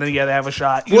healthy, and then they have a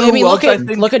shot. Look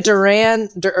at Duran,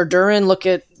 look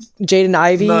at Jaden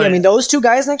Ivey. I mean, those two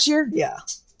guys next year? Yeah.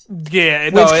 Yeah,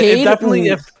 no, it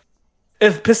definitely...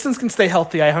 If Pistons can stay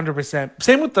healthy, 100%.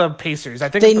 Same with the Pacers. I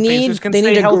think if the Pacers can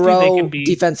stay healthy, they can be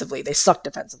defensively. They suck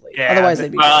defensively. Yeah, otherwise,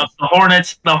 they'd be. The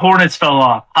Hornets fell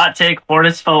off. Hot take: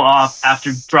 Hornets fell off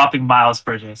after dropping Miles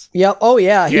Bridges. Yep. Oh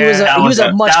yeah, he was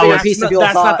a much bigger piece than people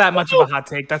thought. That's not that much of a hot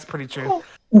take. That's pretty true.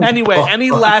 Anyway, any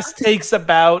last takes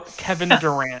about Kevin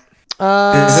Durant?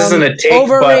 This isn't a take,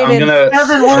 overrated. but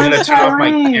I'm gonna turn off my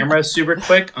camera super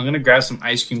quick. I'm gonna grab some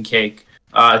ice cream cake.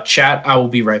 Chat. I will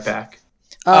be right back.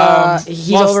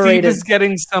 He's overrated. Steve is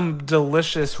getting some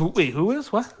delicious. Who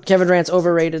is what? Kevin Durant's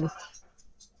overrated.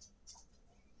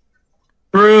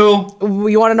 True.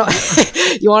 You want to know?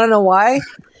 You want to know why?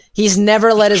 He's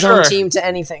never led his own team to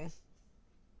anything.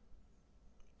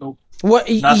 What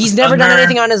he's never done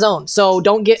anything on his own. So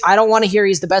I don't want to hear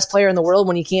he's the best player in the world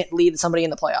when he can't lead somebody in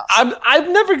the playoffs.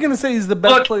 I'm never gonna say he's the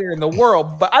best player in the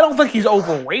world, but I don't think he's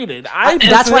overrated.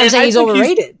 That's why I'm saying he's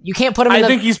overrated. You can't put him. I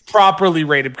think he's properly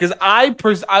rated because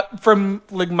from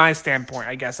like my standpoint,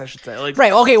 I guess I should say like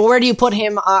right. Okay, well, where do you put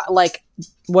him? Like,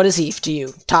 what is he to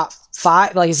you? Top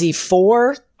 5? Like, is he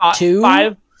 4, 2,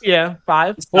 5? Yeah,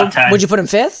 5. Would you put him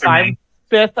 5th?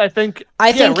 5th, I think.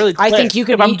 I think you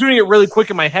could. If I'm doing it really quick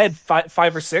in my head, 5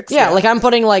 or 6. Yeah, like I'm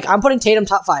putting Tatum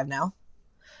top 5 now.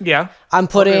 Yeah, I'm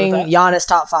putting Giannis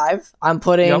top 5. I'm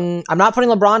not putting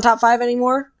LeBron top 5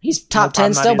 anymore. He's top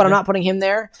 10 still, but I'm not putting him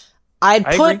there. I'd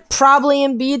put probably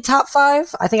Embiid top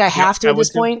 5. I think I have to at this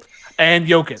point. And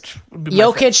Jokic.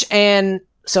 Jokic, and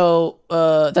so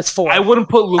that's 4. I wouldn't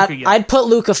put Luka yet. I'd put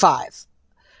Luka 5.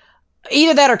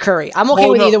 Either that or Curry. I'm okay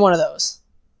with either one of those.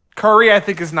 Curry, I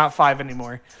think, is not 5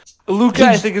 anymore. Luka,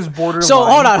 I think, is borderline. So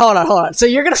hold on. So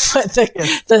you're gonna put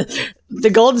the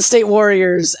Golden State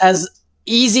Warriors as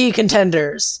easy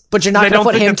contenders, but you're not going to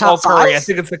put him top Curry. 5? I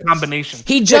think it's the combination.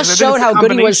 He just showed how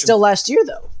good he was still last year,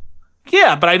 though.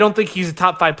 Yeah, but I don't think he's a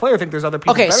top 5 player. I think there's other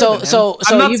people. Okay, so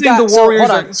you've got the Warriors.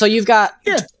 Hold on. So you've got.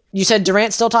 Yeah. You said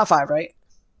Durant still top 5, right?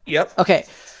 Yep. Okay.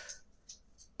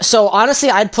 So honestly,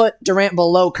 I'd put Durant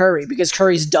below Curry because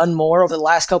Curry's done more over the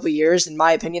last couple of years, in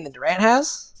my opinion, than Durant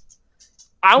has.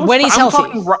 When he's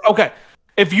healthy. Okay.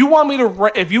 If you want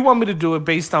me to do it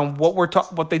based on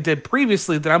what they did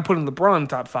previously, then I'm putting LeBron in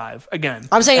top 5 again.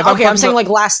 I'm saying like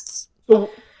last.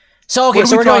 So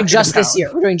we're doing just this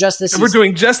year. We're doing just this. We're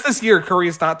doing just this year. Curry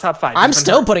is not top 5. I'm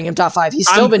still putting him top 5. He's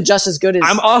still been just as good as.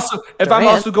 I'm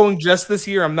also going just this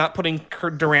year. I'm not putting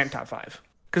Durant top 5.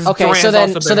 Okay, so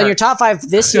then your top 5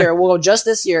 this year. We'll go just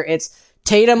this year. It's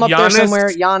Tatum up there somewhere.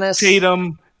 Giannis,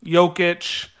 Tatum,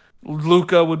 Jokic,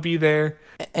 Luka would be there.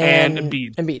 And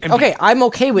Embiid. Okay, I'm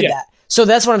okay with that. So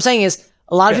that's what I'm saying is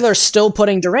a lot of people are still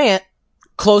putting Durant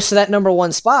close to that number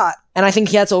 1 spot, and I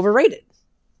think that's overrated.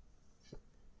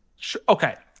 Sure,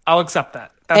 okay, I'll accept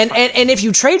that. And if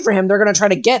you trade for him, they're going to try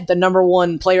to get the number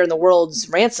 1 player in the world's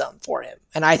ransom for him,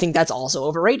 and I think that's also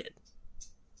overrated.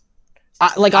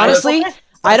 Honestly,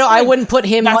 I wouldn't put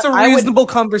him. That's a reasonable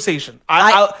conversation.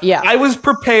 I was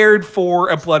prepared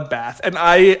for a bloodbath, and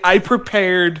I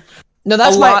prepared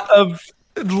a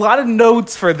lot of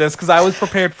notes for this because I was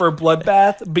prepared for a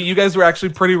bloodbath, but you guys were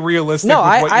actually pretty realistic. No,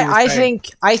 I think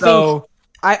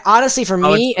honestly for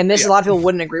me, and this a lot of people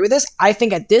wouldn't agree with this. I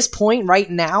think at this point right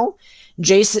now, not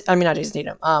Jason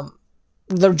Tatum,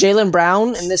 the Jaylen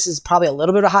Brown, and this is probably a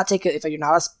little bit of a hot take if you're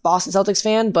not a Boston Celtics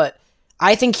fan, but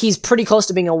I think he's pretty close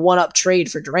to being a 1-up trade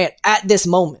for Durant at this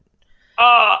moment.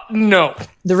 No.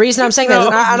 The reason I'm saying that,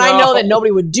 and I know that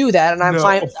nobody would do that, and I'm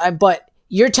fine, but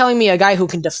you're telling me a guy who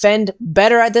can defend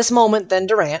better at this moment than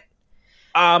Durant,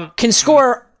 can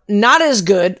score not as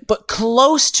good, but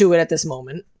close to it at this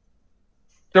moment.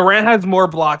 Durant has more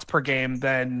blocks per game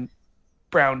than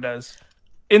Brown does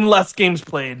in less games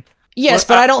played. Yes,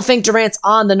 but I don't think Durant's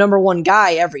on the number 1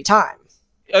 guy every time.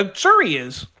 Sure he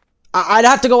is. I'd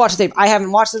have to go watch the tape. I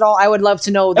haven't watched it all. I would love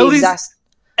to know the exact...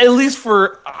 At least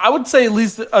I would say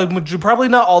probably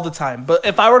not all the time, but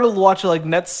if I were to watch a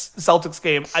Nets Celtics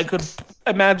game, I could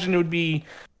imagine it would be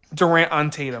Durant on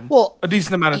Tatum. Well, a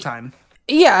decent amount of time.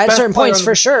 Yeah, at certain points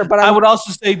for sure. But I would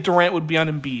also say Durant would be on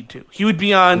Embiid too. He would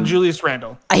be on Julius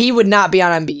Randle. He would not be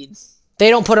on Embiid. They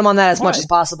don't put him on that as much as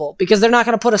possible because they're not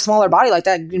going to put a smaller body like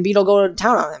that. Embiid will go to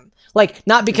town on him.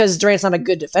 Not because Durant's not a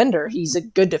good defender. He's a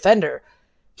good defender.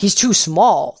 He's too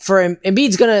small for him.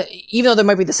 Embiid's going to, even though they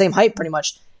might be the same height pretty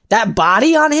much, that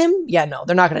body on him, no,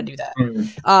 they're not going to do that.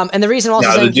 And the reason I'm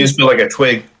also saying... the dude's built like a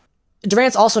twig.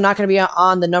 Durant's also not going to be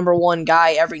on the number 1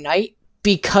 guy every night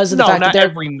because of the fact that they're...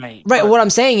 every night. Right, what I'm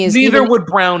saying is... Neither would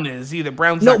Brown is. Either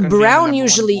Brown's not Brown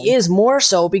usually is more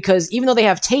so because even though they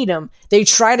have Tatum, they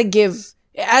try to give...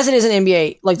 As it is in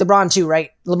NBA, like LeBron too,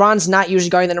 right? LeBron's not usually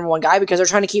guarding the number 1 guy because they're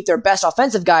trying to keep their best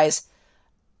offensive guys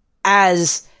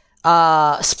as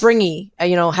springy,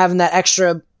 having that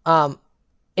extra...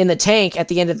 in the tank at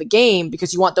the end of the game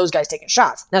because you want those guys taking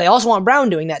shots. Now they also want Brown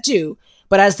doing that too,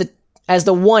 but as the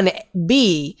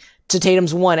 1B to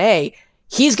Tatum's 1A,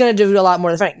 he's going to do a lot more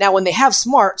defending. Now when they have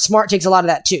Smart takes a lot of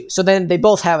that too. So then they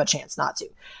both have a chance not to.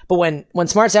 But when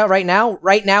Smart's out right now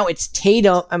it's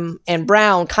Tatum and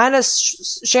Brown kind of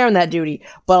sharing that duty,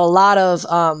 but a lot of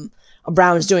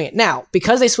Brown's doing it. Now,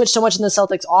 because they switch so much in the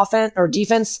Celtics offense or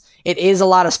defense, it is a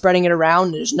lot of spreading it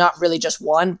around. There's not really just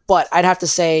one, but I'd have to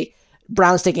say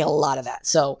Brown's taking a lot of that.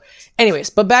 So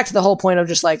anyways, but back to the whole point of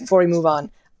just before we move on,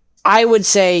 I would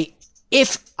say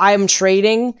if I'm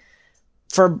trading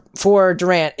for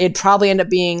Durant, it'd probably end up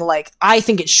being I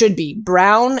think it should be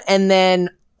Brown and then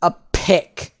a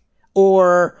pick,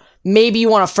 or maybe you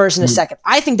want a first and a second.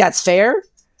 I think that's fair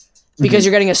because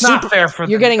you're getting a super. Not fair for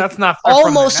you're getting that's not fair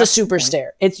almost a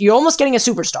superstar. You're almost getting a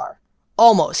superstar.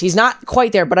 Almost. He's not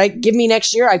quite there, but give me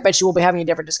next year. I bet you we'll be having a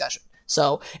different discussion.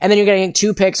 So, and then you're getting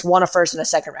 2 picks, 1 a first and a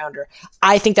second rounder.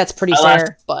 I think that's pretty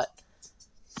fair, but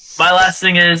my last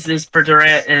thing is for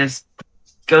Durant is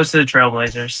goes to the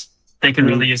Trailblazers. They could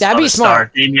really use that'd be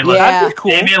smart. Damian Lillard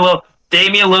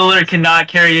cannot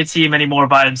carry a team anymore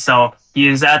by himself. He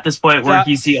is at this point where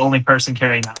he's the only person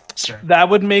carrying that roster. That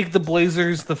would make the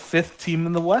Blazers the 5th team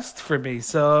in the West for me.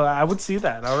 So I would see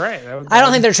that. All right. I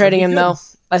don't think they're trading him though.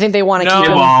 I think they want to keep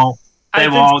him. They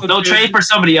won't. They'll trade for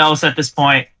somebody else at this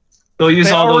point. They'll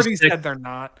use all those. They already said they're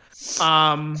not.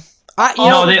 I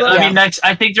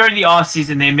think during the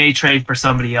offseason they may trade for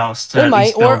somebody else. They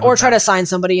might, or try to sign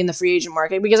somebody in the free agent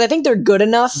market because I think they're good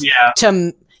enough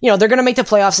to they're going to make the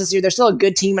playoffs this year. They're still a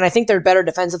good team, and I think they're better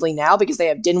defensively now because they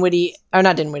have Dinwiddie, or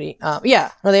not Dinwiddie. They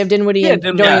have Dinwiddie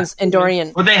and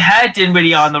Dorian. Well, they had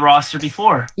Dinwiddie on the roster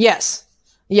before. Yes.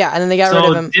 Yeah, and then they got rid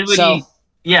of him. Dinwiddie,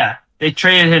 they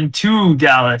traded him to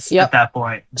Dallas at that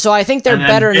point. So I think they're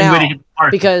better now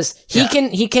because he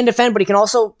can defend, but he can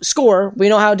also score. We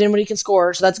know how Dinwiddie can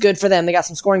score, so that's good for them. They got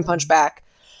some scoring punch back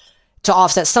to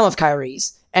offset some of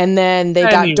Kyrie's. And then they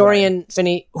got Dorian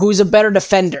Finney, who's a better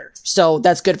defender. So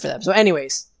that's good for them. So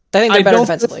anyways, I think they're better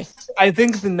defensively. I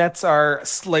think the Nets are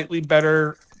slightly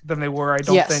better than they were. I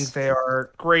don't think they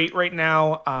are great right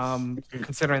now,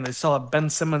 considering they still have Ben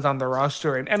Simmons on their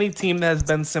roster. And any team that has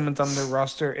Ben Simmons on their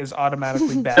roster is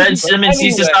automatically bad. Ben Simmons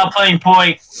needs to stop playing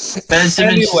point. Ben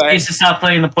Simmons needs to stop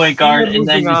playing the point guard, and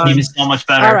then the team is so much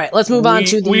better. All right, let's move on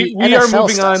to the we NFL are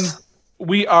moving stuff. on.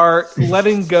 We are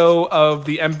letting go of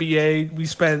the NBA. We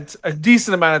spent a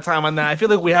decent amount of time on that. I feel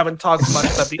like we haven't talked much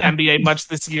about the NBA much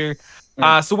this year.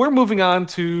 So we're moving on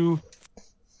to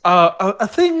a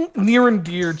thing near and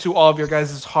dear to all of your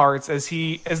guys' hearts as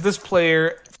this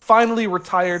player finally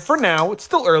retired for now. It's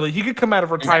still early. He could come out of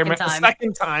retirement a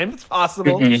second time. It's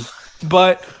possible.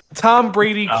 But Tom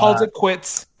Brady calls it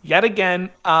quits yet again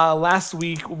last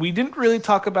week. We didn't really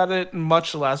talk about it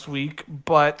much last week,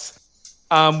 but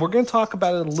we're going to talk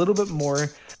about it a little bit more.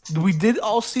 We did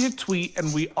all see a tweet,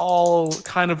 and we all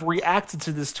kind of reacted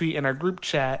to this tweet in our group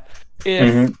chat.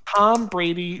 If Tom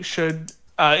Brady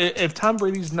if Tom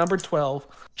Brady's number 12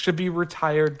 should be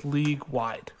retired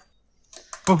league-wide.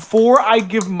 Before I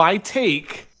give my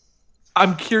take,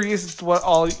 I'm curious as to what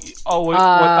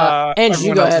Andrew,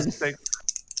 you go ahead.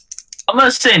 I'm going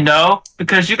to say no,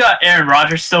 because you got Aaron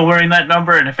Rodgers still wearing that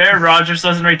number, and if Aaron Rodgers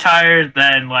doesn't retire,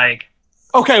 then, like...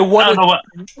 Okay, what if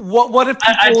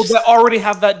people that already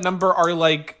have that number are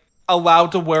like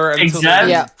allowed to wear it until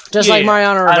like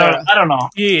Mariano Rivera. I don't know.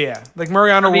 Yeah, like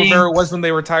Mariano Rivera was when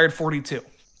they retired 42.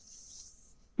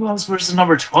 Who else wears the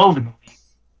number 12 in the league?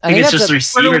 I think it's just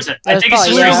receivers. I think it's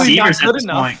just receivers at this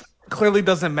point. Clearly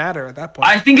doesn't matter at that point.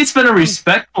 I think it's been a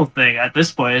respectful thing at this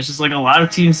point. It's just like a lot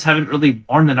of teams haven't really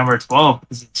worn the number 12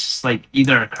 because it's just like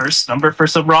either a cursed number for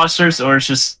some rosters or it's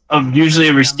just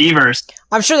usually receivers.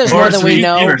 I'm sure there's more than we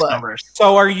know.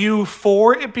 So are you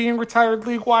for it being retired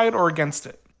league-wide or against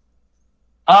it?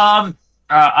 I'm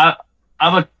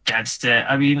against it.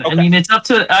 I mean, it's up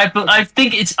to. I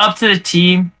think it's up to the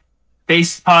team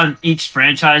based upon each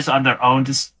franchise on their own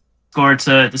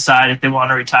to decide if they want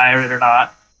to retire it or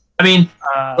not. I mean,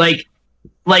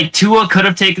 like Tua could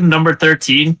have taken number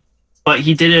 13, but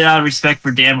he did it out of respect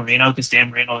for Dan Marino because Dan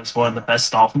Marino is one of the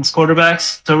best Dolphins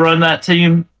quarterbacks to run that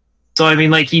team. So I mean,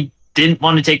 like he didn't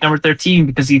want to take number 13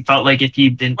 because he felt like if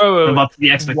he didn't live up to the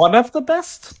expectations. One of the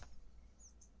best?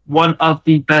 One of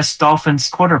the best Dolphins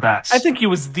quarterbacks. I think he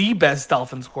was the best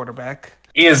Dolphins quarterback.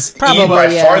 He is by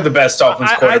far the best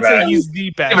Dolphins quarterback. I'd say he's the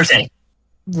best.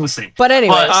 We'll see. But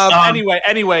anyway,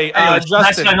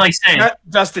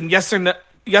 Justin, yes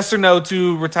or no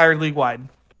to retired league-wide?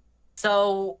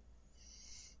 So,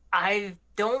 I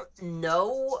don't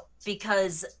know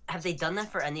because have they done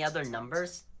that for any other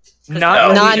numbers? Not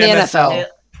in the NFL.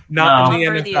 Not in the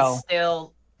Brady NFL. Is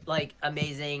still like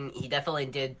amazing. He definitely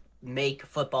did make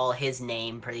football his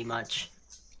name, pretty much.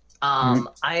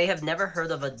 I have never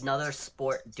heard of another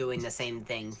sport doing the same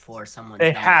thing for someone.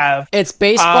 They have. It's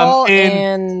baseball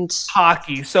and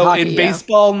hockey. So in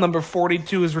baseball, number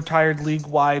 42 is retired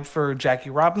league-wide for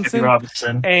Jackie Robinson.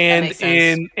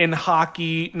 And in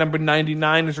hockey, number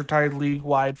 99 is retired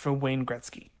league-wide for Wayne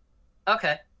Gretzky.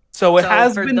 Okay. So it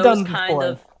has been done before. Kind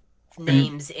of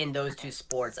names in those two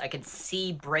sports, I could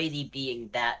see Brady being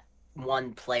that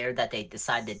one player that they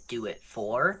decide to do it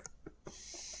for.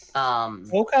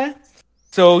 Okay.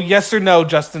 So yes or no,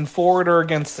 Justin, for it or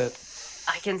against it?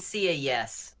 I can see a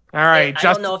yes. All right,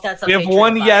 I don't know if that's we have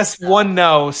one yes, one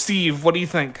no. Steve, what do you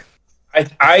think?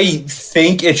 I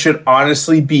think it should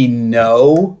honestly be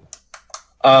no.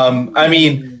 I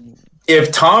mean,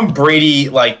 if Tom Brady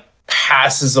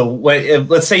passes away,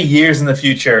 let's say years in the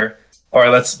future, or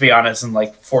let's be honest, in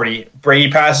 40,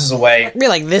 Brady passes away. It'd be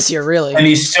like this year, really, and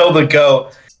he's still the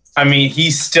GOAT. I mean,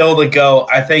 he's still the GOAT.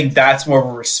 I think that's more of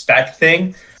a respect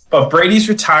thing. But Brady's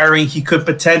retiring. He could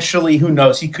potentially, who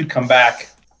knows, he could come back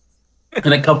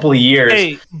in a couple of years.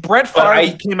 Hey, Brett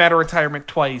Favre came out of retirement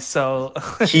twice, so...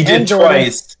 He did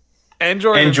twice. And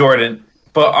Jordan.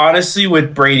 But honestly,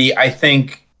 with Brady, I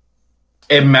think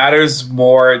it matters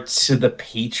more to the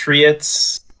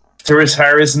Patriots to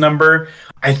retire his number.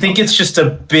 I think it's just a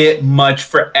bit much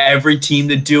for every team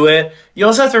to do it. You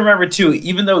also have to remember, too,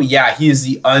 even though, he is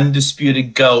the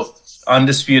undisputed GOAT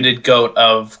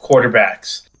of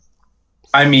quarterbacks.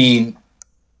 I mean,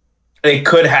 it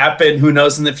could happen. Who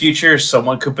knows in the future?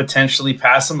 Someone could potentially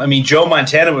pass him. I mean, Joe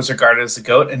Montana was regarded as the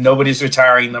GOAT, and nobody's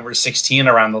retiring number 16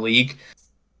 around the league.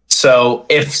 So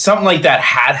if something like that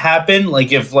had happened,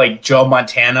 like if like Joe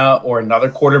Montana or another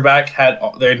quarterback had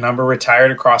their number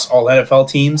retired across all NFL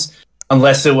teams,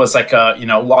 unless it was like a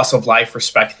loss of life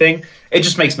respect thing, it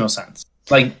just makes no sense.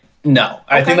 Like, no,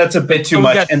 I think that's a bit too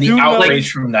much, and the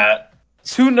outrage from that.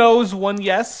 2 no's, 1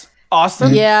 yes.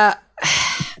 Austin? Yeah,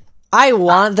 I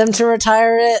want them to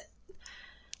retire it,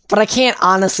 but I can't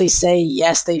honestly say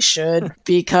yes they should,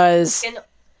 because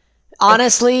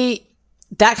honestly,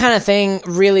 that kind of thing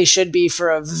really should be for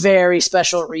a very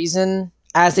special reason,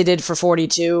 as they did for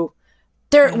 42.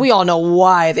 We all know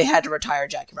why they had to retire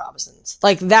Jackie Robinson's.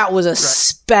 Like, that was a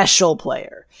special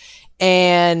player.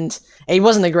 And he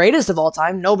wasn't the greatest of all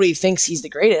time. Nobody thinks he's the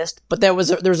greatest, but there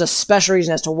was a special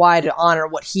reason as to why to honor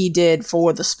what he did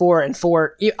for the sport and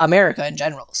for America in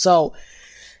general. So,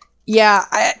 yeah,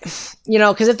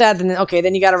 because if that,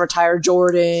 then you got to retire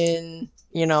Jordan,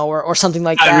 or something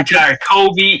like that. Retire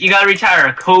Kobe. You got to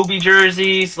retire Kobe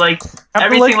jerseys, like have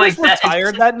everything like that.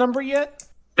 Retired that number yet?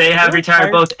 They have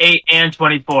retired both 8 and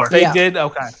 24. They did?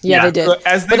 Okay. Yeah, they did. But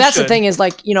that's the thing is,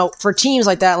 like, for teams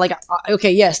like that, like,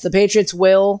 okay, yes, the Patriots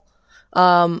will.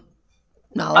 No,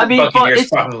 I mean, Buccaneers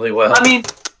probably will. I mean,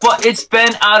 but it's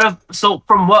been out of. So,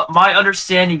 from what my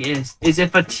understanding is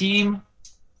if a team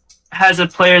has a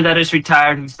player that is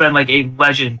retired who's been like a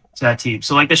legend to that team.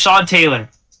 So, like the Sean Taylor,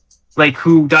 like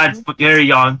who died very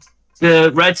young.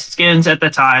 The Redskins at the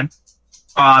time,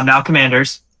 now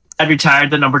Commanders, had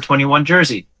retired the number 21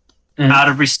 jersey out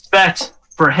of respect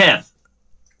for him.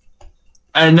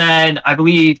 And then I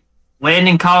believe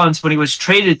Landon Collins, when he was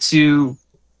traded to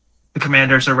the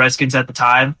Commanders or Redskins at the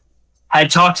time,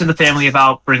 had talked to the family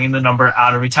about bringing the number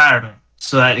out of retirement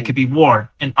so that it could be worn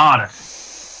in honor.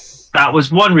 That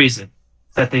was one reason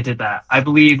that they did that. I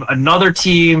believe another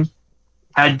team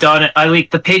had done it. I think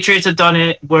the Patriots have done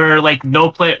it where like no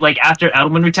player, like after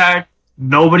Edelman retired,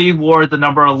 nobody wore the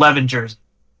number 11 jersey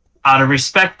out of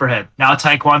respect for him. Now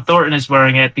Tyquan Thornton is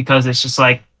wearing it because it's just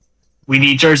like, we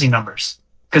need jersey numbers.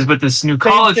 Because with this new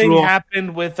college rule, rule,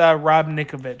 happened with Rob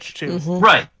Nikovich too. Mm-hmm.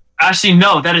 Right. Actually,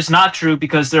 no, that is not true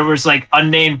because there was like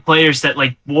unnamed players that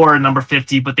like wore number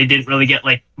 50, but they didn't really get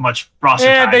like much roster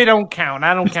time. They don't count.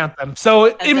 I don't count them.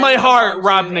 So in my heart,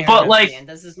 Rob Nikovich. But like,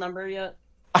 does his number yet?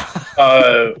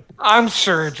 I'm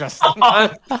sure, Justin. I'm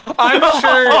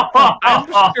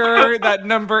sure that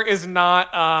number is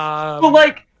not.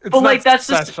 That's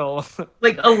special.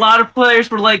 Like a lot of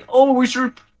players were like, "Oh, we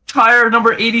should retire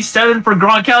number 87 for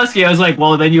Gronkowski." I was like,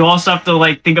 "Well, then you also have to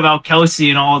like think about Kelsey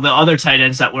and all the other tight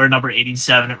ends that wear number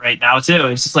 87 right now too."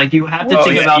 It's just like you have to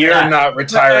think about you're that. Not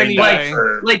retiring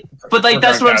but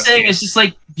that's what I'm saying. It's just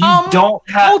like you don't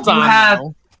have.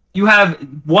 You have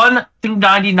 1 through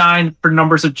 99 for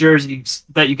numbers of jerseys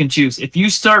that you can choose. If you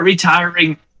start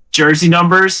retiring jersey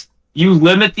numbers, you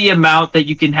limit the amount that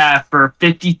you can have for a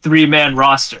 53-man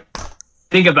roster.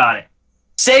 Think about it.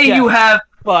 Say you have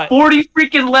 40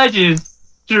 freaking legends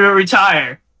to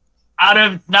retire. Out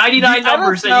of 99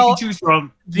 numbers that you can choose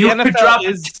from, the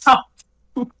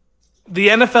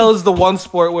NFL is the one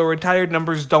sport where retired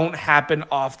numbers don't happen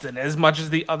often as much as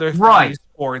the other three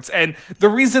sports. And the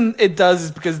reason it does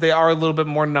is because they are a little bit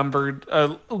more numbered.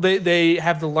 They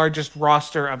have the largest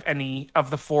roster of any of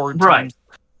the 4 teams. Right.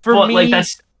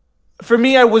 For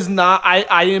me, I was not.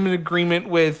 I am in agreement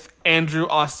with Andrew,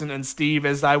 Austin, and Steve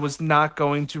as I was not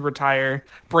going to retire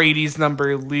Brady's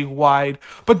number league-wide.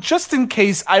 But just in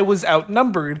case I was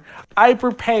outnumbered, I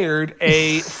prepared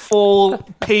a full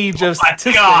page of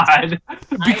statistics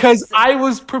because I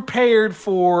was prepared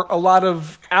for a lot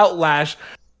of outlash.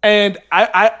 And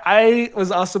I was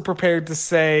also prepared to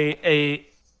say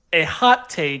a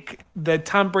hot take that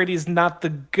Tom Brady is not the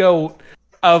GOAT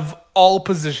of all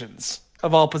positions. No,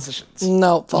 false.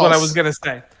 That's what I was gonna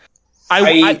say.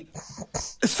 I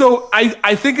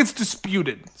think it's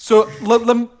disputed. So let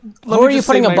me just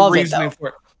say my reasoning for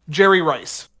it. Jerry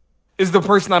Rice is the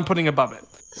person I'm putting above it.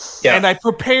 Yeah. And I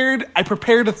prepared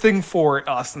a thing for it,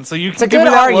 Austin. So you can give me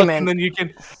that argument, look,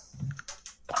 and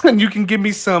then you can give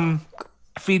me some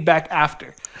feedback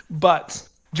after. But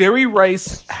Jerry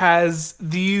Rice has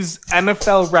these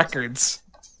NFL records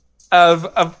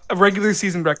of regular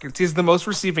season records. He has the most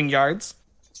receiving yards.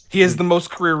 He has the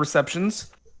most career receptions,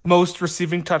 most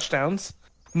receiving touchdowns,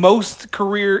 most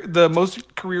career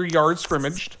yards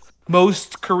scrimmaged,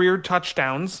 most career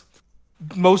touchdowns,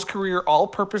 most career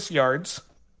all-purpose yards,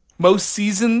 most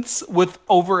seasons with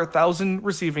over 1,000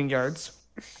 receiving yards,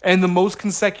 and the most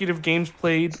consecutive games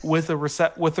played with a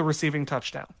receiving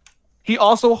touchdown. He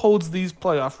also holds these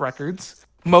playoff records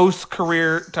most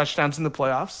career touchdowns in the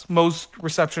playoffs, most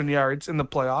reception yards in the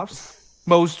playoffs,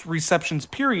 most receptions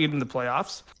period in the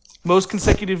playoffs, most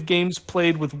consecutive games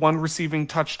played with one receiving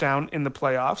touchdown in the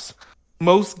playoffs,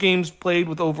 most games played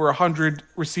with over 100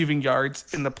 receiving yards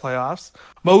in the playoffs,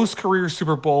 most career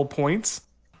Super Bowl points,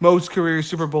 most career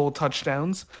Super Bowl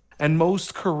touchdowns, and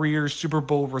most career Super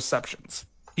Bowl receptions.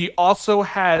 He also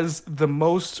has the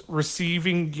most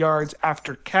receiving yards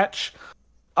after catch.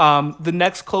 The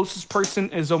next closest person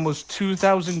is almost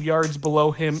 2,000 yards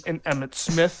below him in Emmitt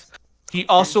Smith. He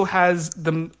also has,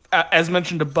 as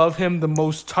mentioned above him, the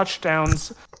most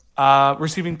touchdowns,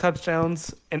 receiving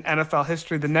touchdowns in NFL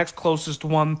history. The next closest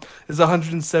one is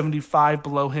 175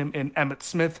 below him in Emmitt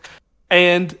Smith,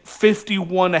 and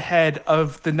 51 ahead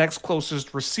of the next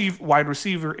closest wide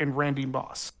receiver in Randy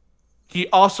Moss. He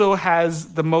also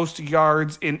has the most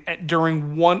yards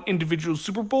during one individual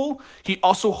Super Bowl. He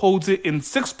also holds it in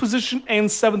 6th position and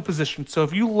 7th position. So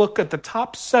if you look at the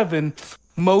top 7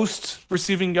 most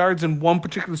receiving yards in one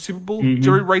particular Super Bowl,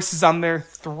 Jerry Rice is on there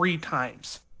 3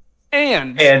 times.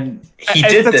 And he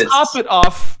did this. To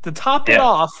top it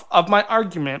off of my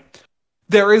argument,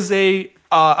 there is a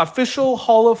official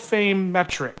Hall of Fame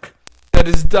metric that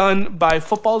is done by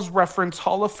Football's Reference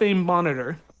Hall of Fame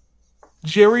monitor.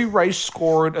 Jerry Rice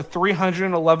scored a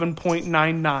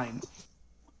 311.99.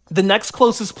 The next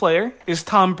closest player is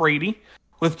Tom Brady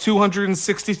with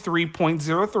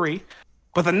 263.03.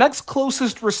 But the next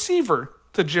closest receiver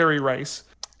to Jerry Rice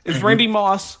is Randy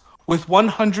Moss with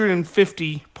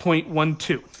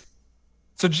 150.12.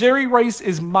 So Jerry Rice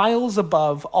is miles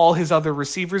above all his other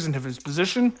receivers in his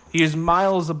position. He is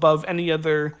miles above any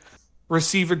other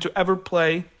receiver to ever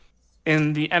play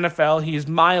in the NFL. He is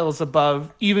miles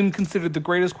above, even considered the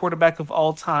greatest quarterback of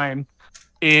all time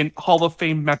in Hall of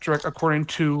Fame metric, according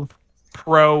to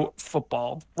Pro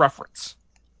Football Reference.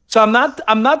 So I'm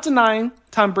not denying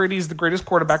Tom Brady is the greatest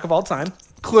quarterback of all time.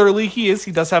 Clearly he is.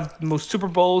 He does have the most Super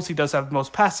Bowls. He does have the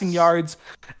most passing yards,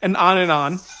 and on and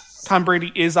on. Tom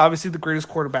Brady is obviously the greatest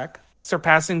quarterback,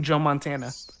 surpassing Joe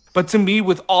Montana. But to me,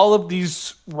 with all of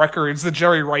these records that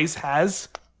Jerry Rice has,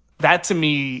 that to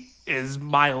me is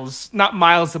not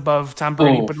miles above Tom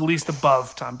Brady, but at least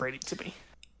above Tom Brady to me.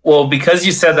 Well, because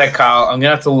you said that, Kyle, I'm going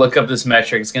to have to look up this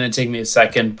metric. It's going to take me a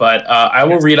second, but I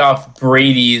will read off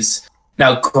Brady's.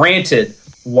 Now, granted,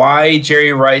 why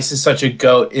Jerry Rice is such a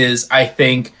GOAT is, I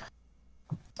think,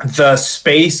 the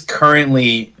space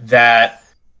currently that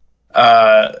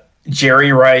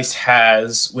Jerry Rice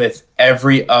has with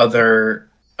every other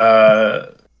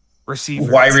wide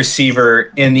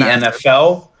receiver in the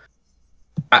NFL.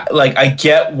 I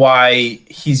get why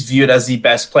he's viewed as the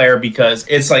best player, because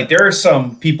it's like there are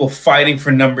some people fighting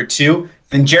for number 2,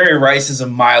 then Jerry Rice is a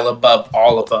mile above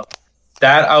all of them.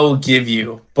 That I will give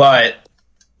you. But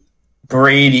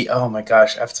Brady, oh my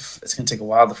gosh, it's going to take a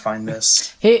while to find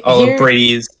this. All of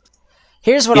Brady's.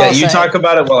 Here's what I'll say. Yeah, you talk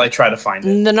about it while I try to find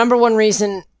it. The number one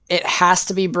reason it has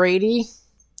to be Brady,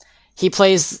 he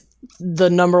plays the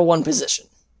number 1 position.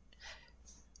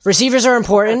 Receivers are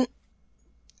important.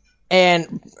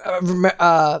 And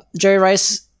Jerry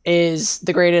Rice is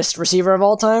the greatest receiver of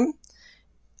all time.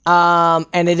 And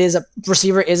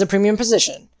receiver is a premium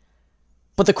position.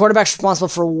 But the quarterback's responsible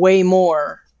for way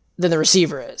more than the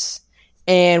receiver is.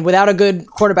 And without a good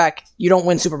quarterback, you don't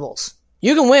win Super Bowls.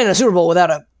 You can win a Super Bowl without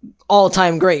an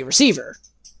all-time great receiver.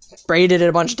 Brady did it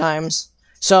a bunch of times.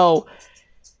 So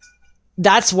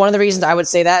that's one of the reasons I would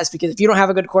say that, is because if you don't have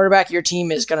a good quarterback, your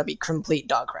team is going to be complete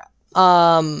dog crap.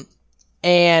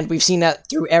 And we've seen that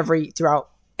throughout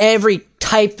every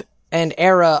type and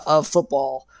era of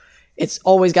football. It's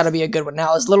always got to be a good one.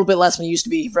 Now, it's a little bit less when it used to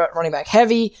be running back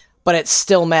heavy, but it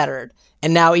still mattered.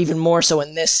 And now even more so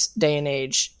in this day and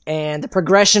age. And the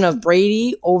progression of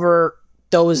Brady over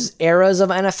those eras of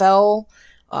NFL,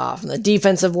 from the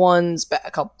defensive ones,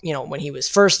 when he was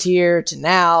first here to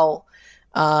now,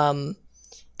 and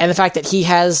the fact that he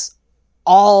has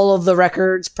all of the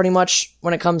records pretty much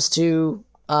when it comes to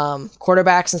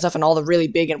quarterbacks and stuff, and all the really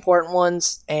big important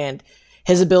ones, and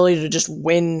his ability to just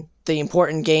win the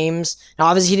important games. Now,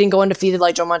 obviously, he didn't go undefeated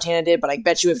like Joe Montana did, but I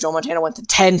bet you if Joe Montana went to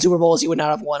 10 Super Bowls, he would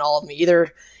not have won all of them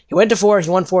either. He went to 4, he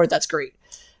won 4, that's great.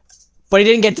 But he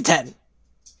didn't get to 10.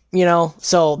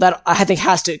 So that I think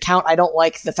has to count. I don't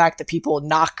like the fact that people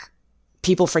knock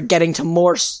people for getting to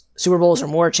more Super Bowls or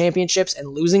more championships and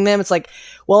losing them. It's like,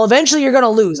 well, eventually you're going to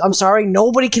lose. I'm sorry.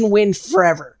 Nobody can win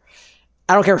forever.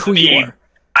 I don't care who you are.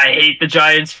 I hate the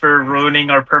Giants for ruining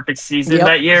our perfect season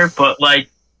that year, but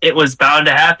it was bound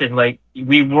to happen. We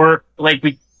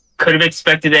could have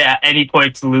expected it at any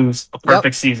point to lose a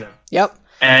perfect season. Yep.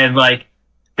 And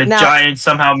the Giants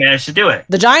somehow managed to do it.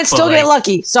 The Giants still get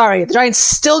lucky. Sorry, the Giants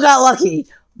still got lucky,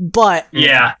 but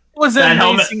yeah. It was an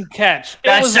amazing catch.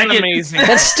 It was an amazing catch.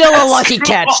 That's still a lucky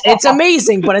catch. It's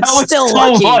amazing, but it's still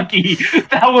lucky.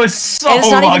 That was so and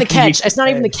it's not lucky. even the catch. It's not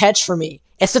even the catch for me.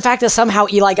 It's the fact that somehow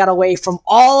Eli got away from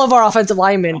all of our offensive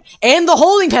linemen and the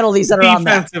holding penalties that are on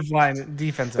that.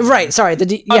 Defensive right, sorry.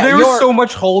 There was so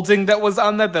much holding that was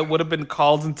on that would have been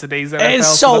called in today's NFL.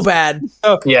 It's so bad.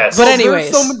 Yes. But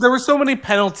anyways. There were so many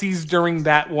penalties during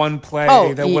that one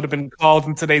play that would have been called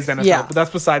in today's NFL. Yeah. But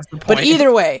that's besides the point. But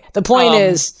either way, the point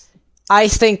is, I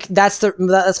think that's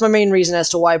my main reason as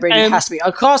to why Brady has to be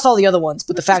across all the other ones.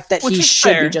 But the fact that he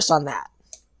should be just on that.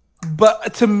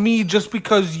 But to me, just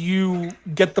because you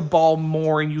get the ball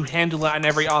more and you handle it on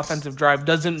every offensive drive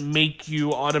doesn't make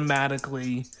you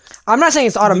automatically... I'm not saying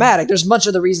it's automatic. There's much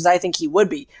of the reasons I think he would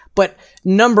be. But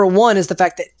number one is the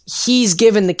fact that he's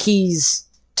given the keys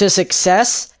to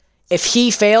success. If he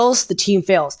fails, the team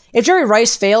fails. If Jerry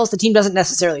Rice fails, the team doesn't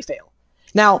necessarily fail.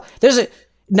 Now,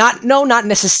 not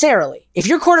necessarily. If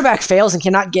your quarterback fails and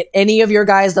cannot get any of your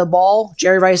guys the ball,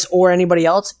 Jerry Rice or anybody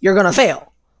else, you're going to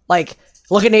fail. Like...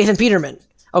 Look at Nathan Peterman,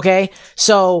 okay?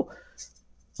 So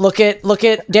look at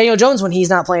Daniel Jones when he's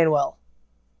not playing well,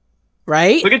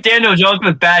 right? Look at Daniel Jones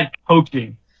with bad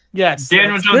coaching. Yes,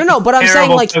 Daniel Jones. No, but I'm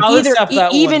saying like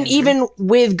even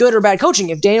with good or bad coaching,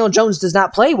 if Daniel Jones does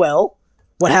not play well,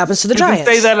 what happens to the Giants?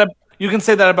 You can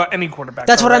say that about any quarterback.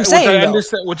 That's what I'm saying,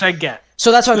 which I get.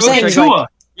 So that's what I'm saying. Tua.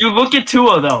 You look at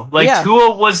Tua though.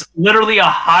 Tua was literally a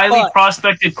highly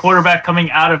prospected quarterback coming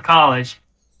out of college.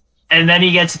 And then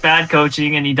he gets bad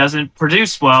coaching and he doesn't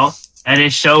produce well, and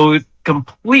it showed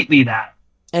completely that.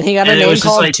 And he got a name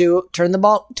called to turn the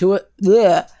ball to it.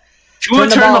 Tua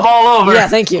turned the ball over. Yeah,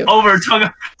 thank you. Over.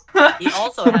 He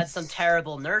also had some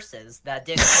terrible nurses that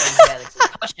didn't say he had a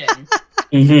concussion.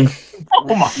 Mm-hmm.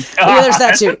 Oh my god! Yeah, there's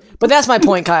that too. But that's my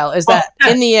point, Kyle. Is that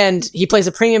in the end he plays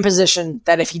a premium position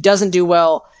that if he doesn't do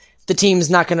well, the team's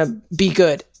not going to be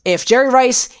good. If Jerry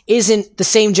Rice isn't the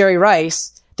same Jerry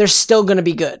Rice, they're still going to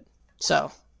be good.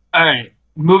 So, all right,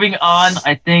 moving on.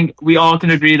 I think we all can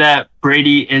agree that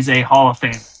Brady is a Hall of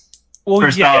Fame.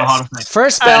 First ballot Hall of Fame.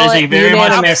 First ballot,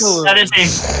 unanimous.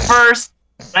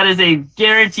 That is a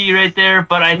guarantee right there.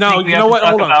 But I think we have to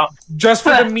talk about just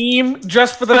for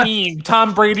the meme.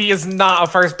 Tom Brady is not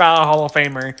a first ballot Hall of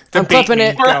Famer. I'm clipping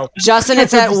it. Justin,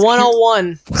 it's at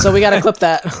 101, so we got to clip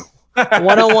that.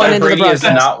 101 into the broadcast. Brady is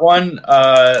not one.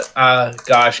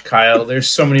 Gosh, Kyle,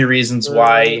 there's so many reasons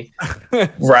why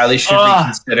Riley should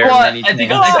reconsider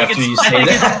anything after you say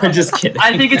that. I'm just kidding.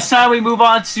 I think it's time we move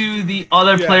on to the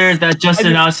other player that just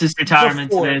announced his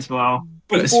retirement today as well.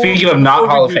 Speaking of not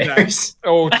Hall of Famers.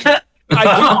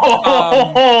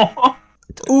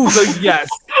 So yes,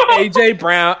 AJ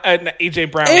Brown.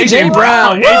 AJ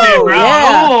Brown.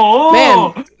 Yeah.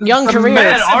 Man, young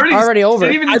career already over.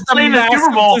 Didn't even play in the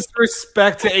Super Bowl.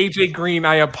 Disrespect to AJ Green.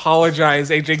 I apologize,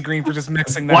 AJ Green, for just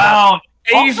mixing that. Wow. Up.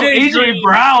 AJ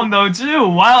Brown though too.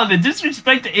 Wow, the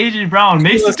disrespect to AJ Brown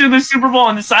makes it to the Super Bowl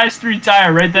in the size 3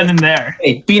 tire right then and there.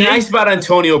 Hey, be nice about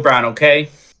Antonio Brown, okay?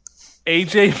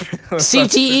 AJ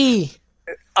CTE.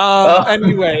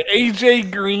 Anyway,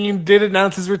 AJ Green did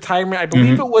announce his retirement. I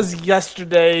believe it was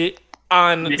yesterday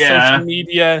on social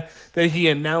media that he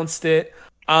announced it.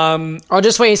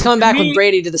 Just wait, he's coming back with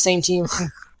Brady to the same team.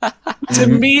 To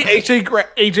me,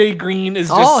 AJ Green is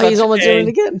just he's almost doing it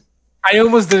again. I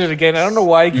almost did it again. I don't know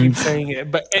why I keep saying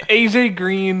it, but AJ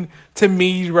Green to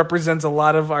me represents a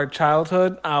lot of our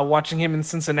childhood. Watching him in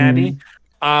Cincinnati.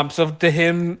 So to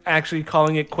him actually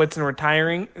calling it quits and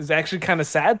retiring is actually kind of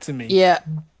sad to me. Yeah.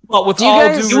 But with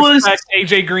all due respect,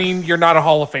 AJ Green, you're not a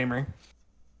Hall of Famer.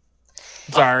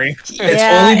 Sorry. It's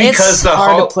only because it's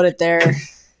hard to put it there.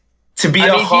 To be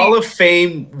a Hall of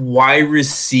Fame wide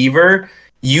receiver,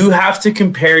 you have to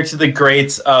compare to the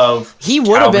greats of he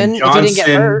would have been Johnson. If he didn't get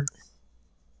hurt.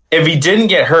 If he didn't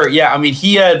get hurt, yeah. I mean,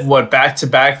 he had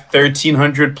back-to-back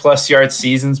 1,300+ yard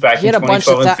seasons back in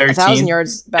 2012 and 13. 1,000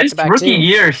 yards back-to-back rookie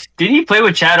years. Did he play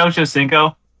with Chad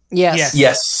Ochocinco?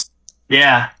 Yes.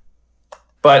 Yeah.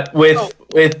 But with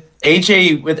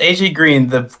AJ Green,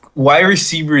 the wide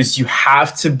receivers you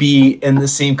have to be in the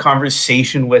same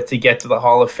conversation with to get to the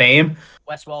Hall of Fame.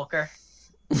 Wes Welker.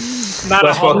 Not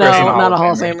a Hall of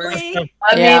Famer.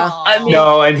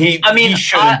 He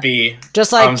shouldn't be.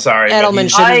 Just like Edelman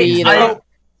shouldn't be either.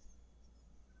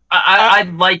 I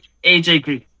like AJ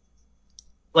Green,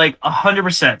 like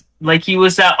 100%. Like he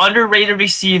was that underrated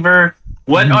receiver,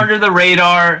 went under the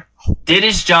radar, did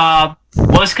his job,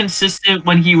 was consistent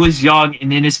when he was young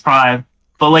and in his prime.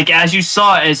 But like as you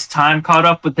saw, as time caught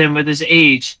up with him with his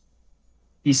age,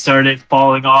 he started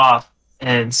falling off.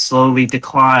 and slowly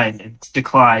declined and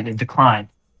declined and declined,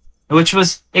 which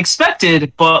was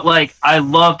expected. But like, I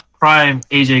loved prime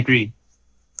AJ Green.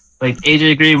 Like,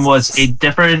 AJ Green was a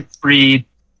different breed,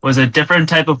 was a different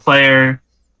type of player,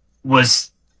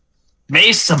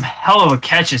 made some hell of a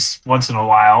catches once in a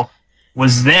while,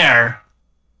 was there.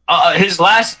 His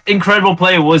last incredible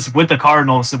play was with the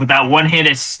Cardinals with that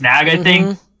one-handed snag, I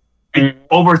think.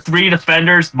 Over 3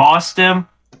 defenders, mossed him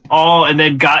all, and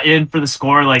then got in for the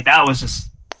score. Like, that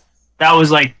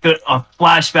was like a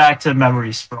flashback to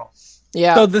memories for all.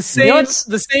 Yeah. So the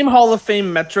same Hall of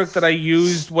Fame metric that I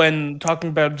used when talking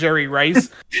about Jerry Rice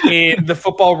in the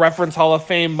Football Reference Hall of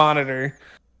Fame monitor.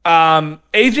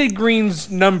 AJ Green's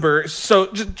number.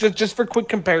 So just for quick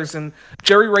comparison,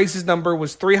 Jerry Rice's number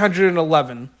was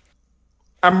 311.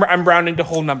 I'm rounding to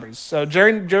whole numbers. So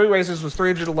Jerry Rice's was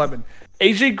 311.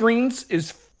 AJ Green's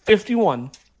is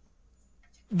 51.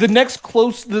 The next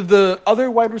close, the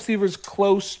other wide receivers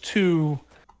close to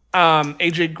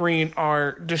AJ Green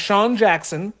are Deshaun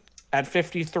Jackson at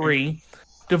 53,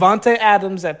 Devontae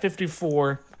Adams at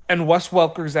 54, and Wes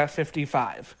Welker's at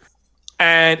 55.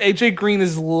 And AJ Green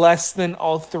is less than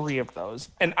all 3 of those.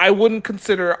 And I wouldn't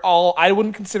consider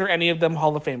any of them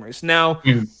Hall of Famers. Now,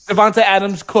 Devontae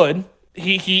Adams could.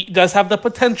 He does have the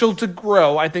potential to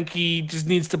grow. I think he just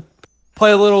needs to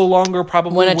play a little longer,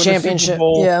 probably win a championship.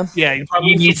 Yeah,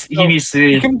 he needs to.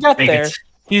 He can get there.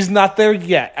 He's not there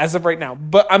yet as of right now.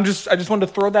 But I just wanted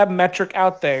to throw that metric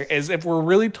out there. Is if we're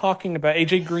really talking about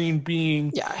AJ Green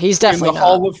being he's definitely in the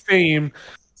Hall of Fame,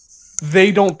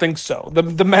 they don't think so.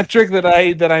 The metric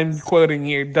that I'm quoting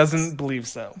here doesn't believe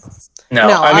so. No,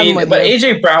 I mean, but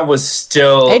AJ Brown was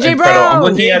still AJ incredible. Brown! I'm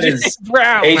looking at his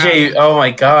AJ. Oh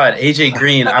my God, AJ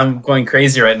Green! I'm going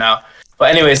crazy right now.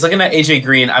 But anyways, looking at AJ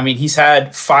Green, I mean, he's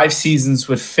had 5 seasons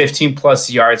with 15 plus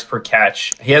yards per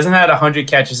catch. He hasn't had 100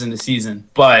 catches in the season,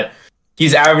 but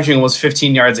he's averaging almost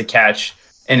 15 yards a catch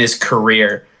in his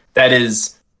career. That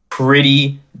is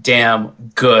pretty damn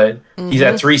good. He's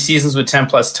had 3 seasons with 10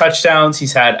 plus touchdowns.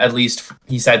 He's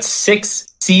had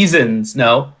 6 seasons.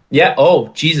 No. Yeah. Oh,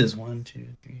 Jesus. 1, 2,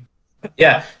 3.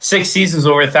 Yeah. 6 seasons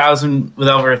over 1,000 with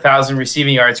over 1,000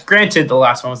 receiving yards. Granted, the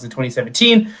last one was in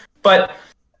 2017, but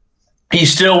he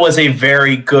still was a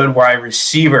very good wide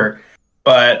receiver.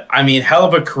 But I mean, hell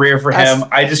of a career for him.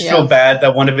 I just feel bad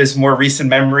that one of his more recent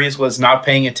memories was not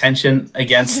paying attention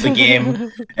against the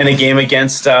game in a game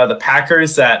against the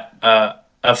Packers, that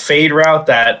a fade route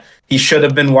that he should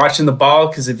have been watching the ball,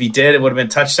 because if he did, it would have been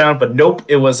touchdown. But nope,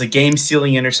 it was a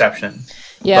game-sealing interception.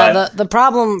 Yeah, but the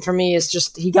problem for me is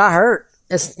just he got hurt.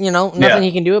 It's nothing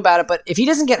he can do about it. But if he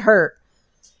doesn't get hurt,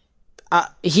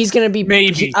 he's going to be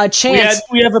maybe a chance.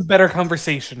 We have a better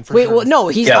conversation. Well, no,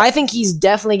 I think he's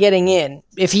definitely getting in.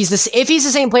 If he's the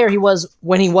same player he was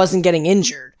when he wasn't getting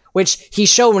injured, which he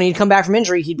showed when he'd come back from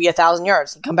injury, he'd be 1,000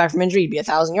 yards. He'd come back from injury, he'd be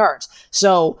 1,000 yards.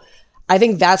 So I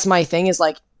think that's my thing. Is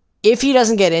like, if he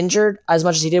doesn't get injured as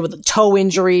much as he did with the toe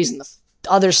injuries and the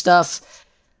other stuff,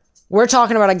 we're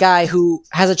talking about a guy who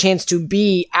has a chance to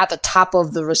be at the top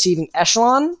of the receiving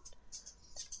echelon.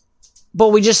 But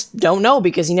we just don't know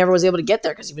because he never was able to get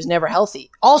there because he was never healthy.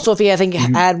 Also, if he, I think,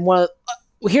 had one of...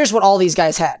 Here's what all these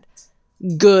guys had.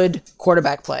 Good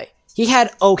quarterback play. He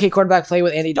had okay quarterback play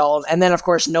with Andy Dalton, and then, of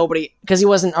course, nobody... Because he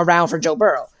wasn't around for Joe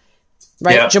Burrow.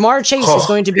 Right? Yeah. Jamar Chase is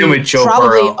going to be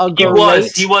probably a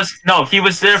great... He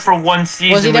was there for one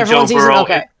season. Was he there for one season?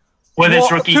 Okay. With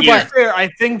his rookie year. Fair, I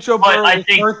think Joe Burrow was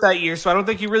hurt that year, so I don't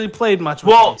think he really played much.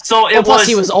 Plus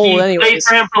he was old anyways. He played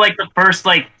for him for the first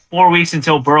 4 weeks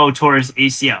until Burrow tore his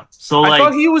ACL. So I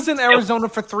thought he was in Arizona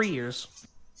for 3 years.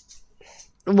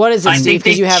 What is it, Steve?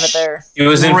 Because you have it there. He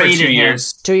was in for 2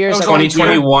 years. 2 years?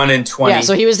 2021 and 20. Yeah,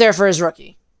 so he was there for his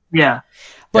rookie. Yeah.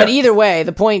 But either way,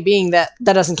 the point being that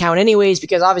doesn't count anyways,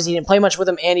 because obviously he didn't play much with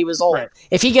him and he was old. Right.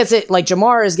 If he gets it like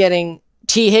Jamar is getting,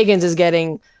 T. Higgins is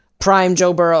getting prime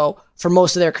Joe Burrow for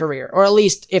most of their career, or at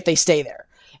least if they stay there.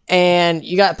 And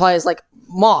you got players like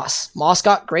Moss. Moss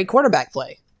got great quarterback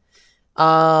play. He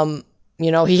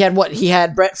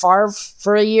had Brett Favre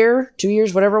for a year, 2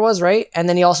 years, whatever it was, right? And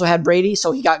then he also had Brady,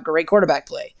 so he got great quarterback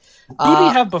play. Who did he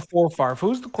have before Favre? Who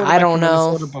was the quarterback? I don't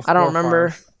know. I don't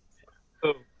remember.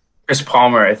 Chris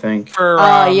Palmer, I think.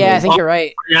 I think you're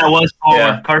right. Yeah, it was Palmer.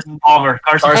 Yeah. Carson Palmer.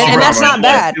 And that's not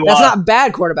bad. That's not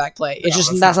bad quarterback play. It's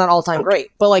just that's not all-time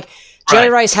great. But Jerry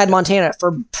Rice had Montana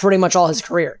for pretty much all his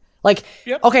career.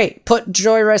 Okay, put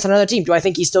Jerry Rice on another team. Do I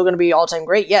think he's still going to be all-time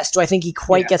great? Yes. Do I think he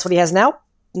quite gets what he has now?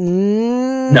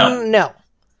 No.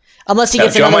 Unless he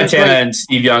gets Joe Montana and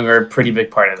Steve Young are a pretty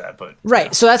big part of that. But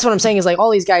right. So that's what I'm saying is all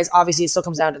these guys, obviously it still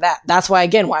comes down to that. That's why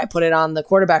I put it on the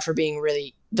quarterback for being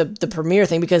really the premier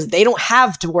thing because they don't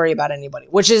have to worry about anybody,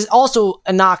 which is also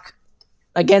a knock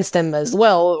against them as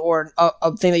well, or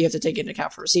a thing that you have to take into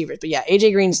account for receivers. But yeah,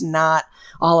 AJ Green's not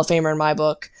a Hall of Famer in my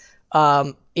book.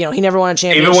 He never won a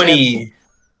championship.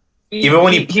 Even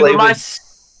when he played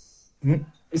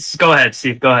Go ahead,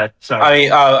 Steve. Go ahead. Sorry.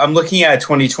 I'm looking at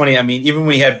 2020. I mean, even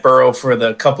when he had Burrow for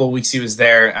the couple of weeks he was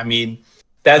there, I mean,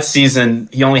 that season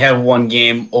he only had one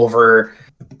game over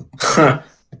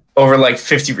like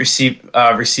 50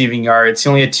 receiving yards. He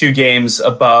only had 2 games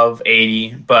above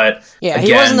 80. But yeah, again,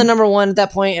 he wasn't the number one at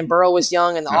that point, and Burrow was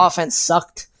young, and the offense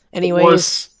sucked.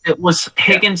 Anyways, it was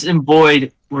Higgins and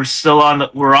Boyd were still on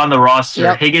the roster.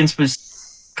 Yep. Higgins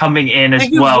was coming in as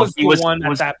well. He was one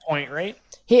at that point, right?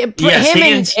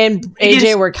 Higgins and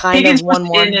AJ were kind Higgins of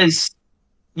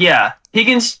 1-1.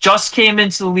 Higgins just came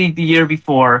into the league the year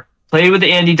before, played with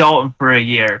Andy Dalton for a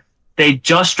year. They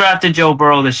just drafted Joe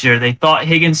Burrow this year. They thought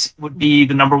Higgins would be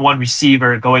the number 1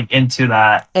 receiver going into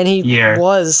that and he year.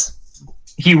 was.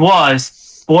 He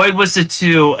was. Boyd was the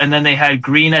 2, and then they had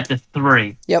Green at the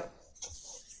 3. Yep.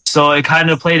 So it kind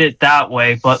of played it that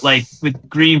way. But like with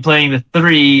Green playing the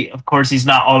 3, of course, he's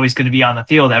not always going to be on the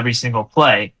field every single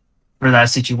play for that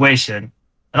situation.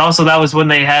 And also that was when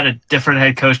they had a different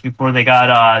head coach before they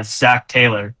got Zach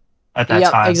Taylor at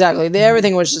that time. Exactly.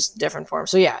 Everything was just different for him.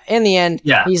 So yeah, in the end,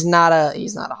 he's not a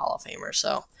Hall of Famer.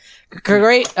 So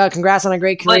great, congrats on a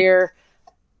great career.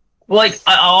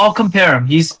 I'll compare him.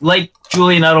 He's like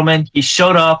Julian Edelman. He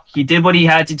showed up. He did what he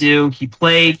had to do. He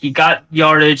played. He got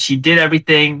yardage. He did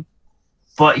everything,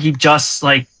 but he just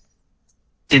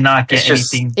did not get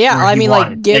anything. Yeah, I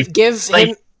mean, give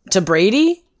him to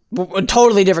Brady. A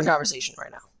totally different conversation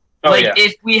right now.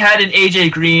 If we had an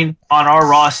AJ Green on our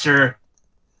roster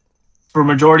for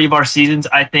majority of our seasons,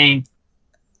 I think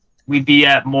we would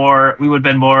have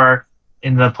been more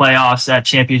in the playoffs at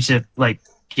championship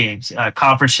games,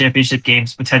 conference championship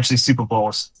games, potentially Super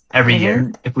Bowls every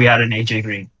year if we had an AJ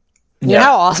Green. You know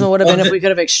how awesome it would have been if we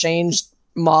could have exchanged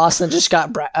Moss and just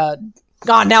got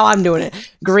God, now I'm doing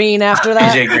it. Green after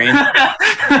that. AJ Green.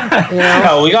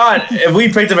 No, if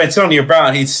we picked up Antonio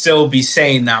Brown, he'd still be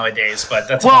sane nowadays, but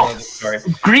that's another story.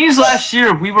 Green's last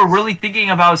year, we were really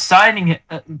thinking about signing him.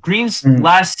 Green's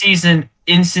last season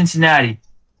in Cincinnati.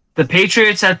 The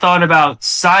Patriots had thought about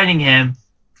signing him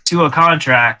to a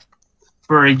contract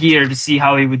for a year to see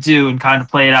how he would do and kind of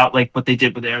play it out like what they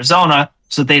did with Arizona,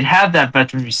 so they'd have that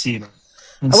veteran receiver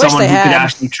and someone who could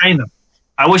actually train them.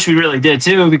 I wish we really did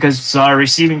too, because our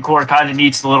receiving core kind of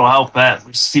needs a little help at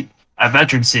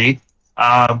veterancy.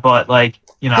 But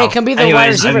hey, come be the wide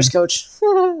receivers coach.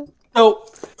 So,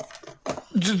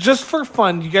 just for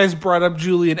fun, you guys brought up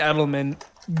Julian Edelman.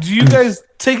 Do you guys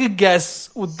take a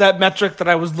guess with that metric that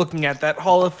I was looking at, that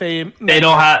Hall of Fame? They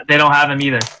don't have him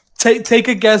either. Take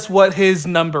a guess what his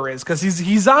number is, because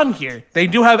he's on here. They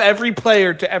do have every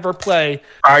player to ever play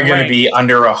are going to be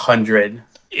under 100.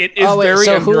 It is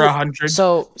under 100.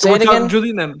 So say it again.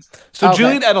 Julian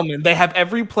Edelman. They have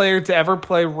every player to ever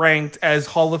play ranked as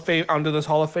Hall of Fame under this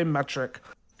Hall of Fame metric.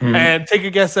 And take a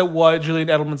guess at what Julian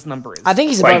Edelman's number is. I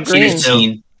think he's above Green.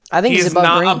 15. I think he's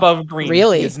above Green.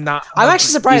 Really? He's not. I'm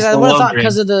actually surprised. I would have thought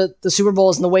because of the Super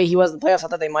Bowls and the way he was in the playoffs, I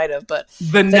thought they might have. But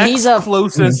the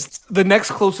next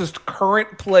closest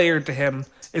current player to him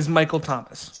is Michael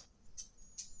Thomas.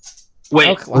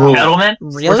 Wait, Edelman?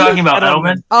 Really? We're talking about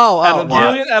Edelman?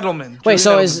 Julian Edelman. Wait,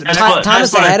 so is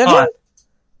Thomas ahead of him?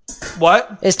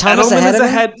 What? Is Thomas ahead of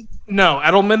him? No,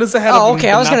 Edelman is ahead of him. Oh, okay.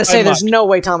 I was going to say there's no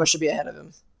way Thomas should be ahead of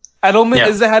him. Edelman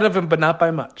is ahead of him, but not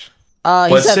by much.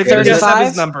 He's at 35?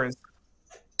 His number is.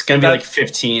 It's going to be like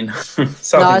 15. No,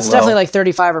 it's definitely like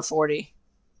 35 or 40.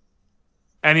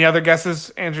 Any other guesses,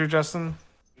 Andrew, Justin?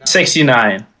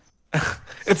 69.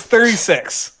 It's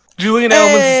 36. Julian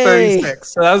Edelman's is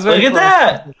 36. So that was very Look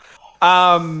at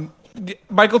that.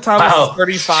 Michael Thomas is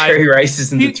 35. Jerry Rice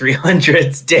is in the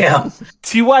 300s. Damn.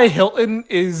 T.Y. Hilton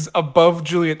is above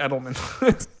Julian Edelman.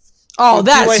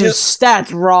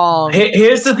 That's wrong.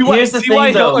 Here's the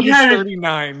thing, though. Hilton is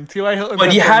 39. T.Y. Hilton.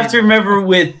 But you have to remember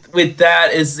with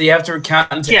that is you have to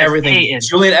account into everything.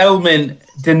 Julian Edelman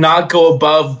did not go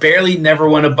never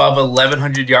went above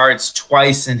 1,100 yards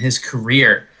twice in his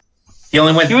career. He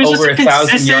only went over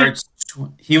 1,000 yards.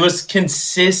 He was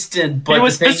consistent, but he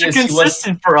was Mr.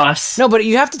 Consistent for us. No, but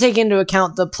you have to take into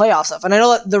account the playoff stuff. And I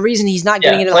know that the reason he's not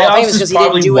getting into the Hall of Fame is because he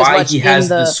didn't do as much he has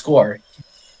the score.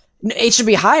 It should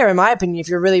be higher, in my opinion, if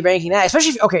you're really ranking that. Especially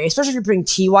if you're putting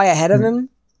T.Y. ahead of him.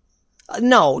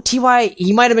 No, T.Y.,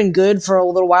 he might have been good for a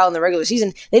little while in the regular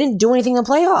season. They didn't do anything in the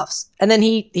playoffs. And then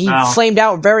he flamed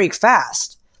out very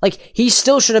fast. He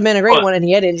still should have been a great one, and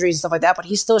he had injuries and stuff like that, but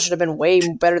he still should have been way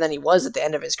better than he was at the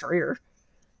end of his career.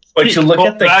 But you look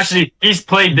at the actually, he's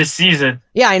played this season.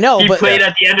 Yeah, I know. He but played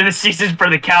at the end of the season for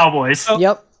the Cowboys.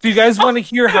 Yep. Do you guys want to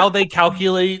hear how they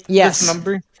calculate Yes. this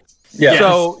number? yeah.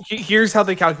 So here's how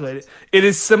they calculate it. It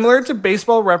is similar to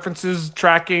Baseball Reference's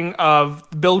tracking of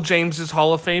Bill James's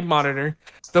Hall of Fame monitor.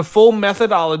 The full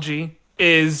methodology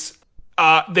is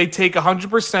they take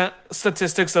 100%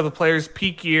 statistics of the player's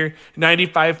peak year,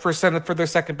 95% for their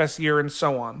second best year, and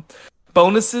so on.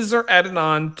 Bonuses are added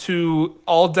on to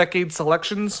all decade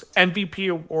selections, MVP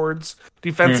awards,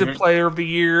 Defensive Player of the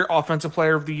Year, Offensive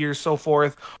Player of the Year, so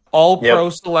forth. All pro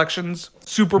selections,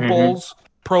 Super Bowls,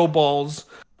 Pro Bowls,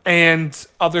 and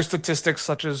other statistics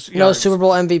such as No Super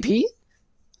Bowl MVP?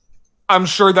 I'm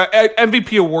sure that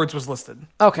MVP awards was listed.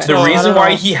 Okay. The reason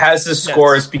why he has this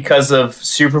score is because of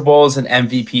Super Bowls and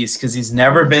MVPs, because he's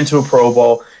never been to a Pro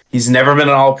Bowl. He's never been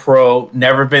an All-Pro,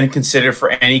 never been considered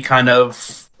for any kind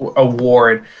of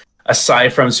award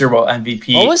aside from Super Bowl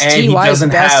MVP. What was and T.Y.'s he doesn't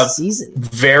best have season?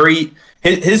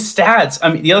 His stats.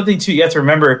 I mean, the other thing, too, you have to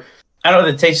remember, I don't know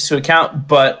if it takes into account,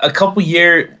 but a couple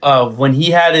years when he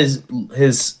had his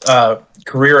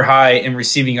career high in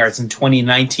receiving yards in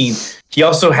 2019, he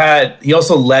also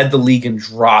led the league in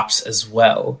drops as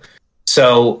well.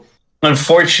 So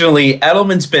unfortunately,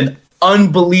 Edelman's been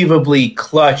unbelievably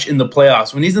clutch in the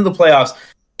playoffs. When he's in the playoffs,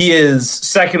 he is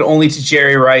second only to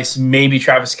Jerry Rice, maybe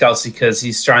Travis Kelce, because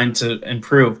he's trying to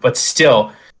improve. But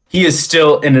still, he is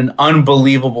still in an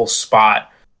unbelievable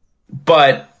spot.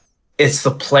 But it's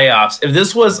the playoffs. If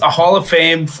this was a Hall of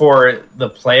Fame for the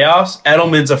playoffs,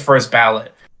 Edelman's a first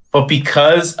ballot. But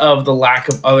because of the lack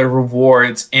of other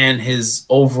rewards and his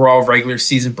overall regular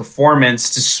season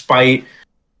performance, despite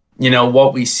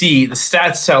what we see, the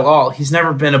stats tell all. He's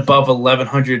never been above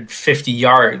 1,150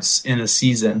 yards in a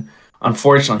season.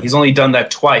 Unfortunately, he's only done that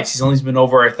twice. He's only been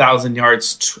over 1,000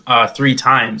 yards 3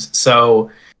 times. So,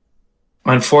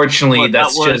 unfortunately,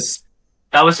 that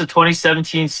was the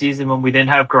 2017 season when we didn't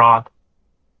have Gronk.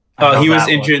 He was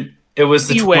injured. It was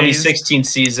the 2016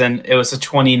 season. It was the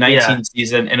 2019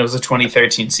 season, and it was the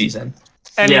 2013 season.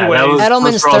 Anyway,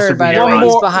 Edelman's third, by the way.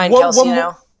 He's behind Kelce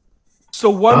now. So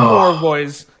one more,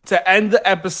 boys. To end the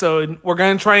episode, we're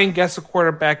going to try and guess a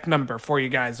quarterback number for you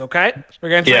guys, okay? We're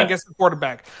going to try and guess the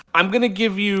quarterback. I'm going to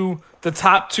give you the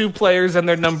top 2 players and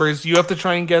their numbers. You have to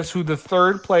try and guess who the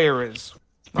third player is,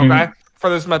 okay, for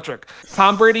this metric.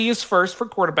 Tom Brady is first for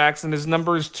quarterbacks, and his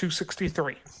number is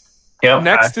 263. Yep.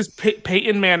 Next is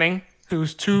Peyton Manning,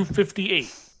 who's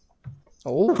 258.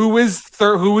 Oh. Who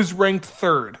is ranked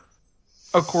third,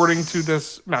 according to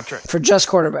this metric? For just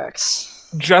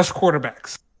quarterbacks. Just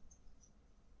quarterbacks.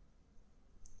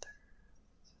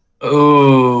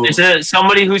 Ooh. Is it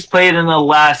somebody who's played in the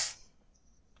last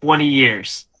 20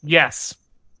 years? Yes.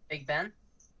 Big Ben?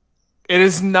 It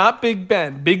is not Big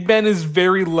Ben. Big Ben is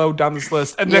very low down this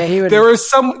list. And there is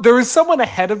someone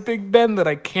ahead of Big Ben that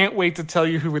I can't wait to tell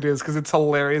you who it is because it's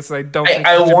hilarious. And I don't think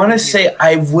I want to say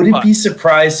I wouldn't be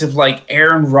surprised if like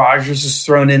Aaron Rodgers is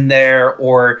thrown in there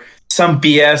or some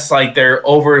BS like they're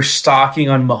overstocking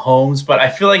on Mahomes, but I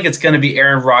feel like it's going to be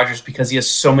Aaron Rodgers because he has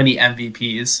so many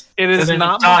MVPs. It is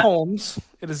not Mahomes.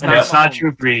 It is not. It's not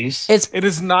Drew Brees. It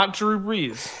is not Drew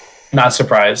Brees. Not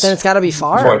surprised. Then it's got to be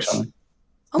Favre.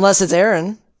 Unless it's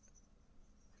Aaron.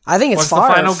 I think it's Favre.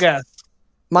 What's the final guess?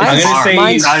 Mine's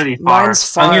Favre.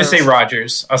 I'm going to say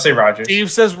Rodgers. I'll say Rodgers.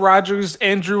 Steve says Rodgers.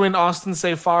 Andrew and Austin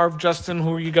say Favre. Justin,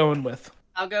 who are you going with?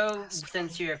 I'll go,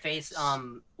 since your face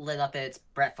lit up, it's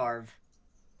Brett Favre.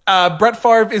 Brett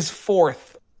Favre is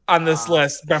fourth on this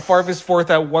list. Brett Favre is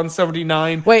fourth at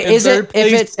 179. Wait, is it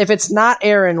if it's not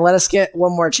Aaron, let us get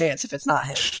one more chance if it's not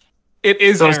him. It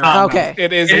is Aaron. Okay.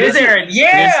 It is Aaron.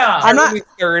 Yeah. I'm not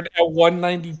third at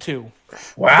 192.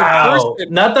 Wow.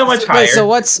 Not that much higher. Wait, so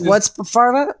what's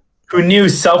Favre? Who knew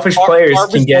selfish players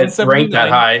can get ranked that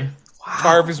high?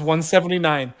 Favre is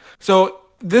 179. So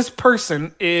this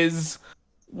person is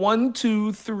 1,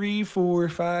 2, 3, 4,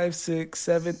 5, 6,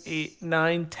 7, 8,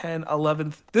 9, 10,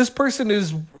 11. This person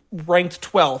is ranked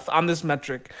 12th on this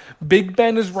metric. Big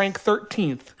Ben is ranked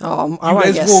 13th.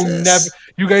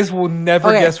 You guys will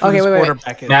never guess who this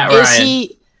quarterback is. Matt Ryan. Is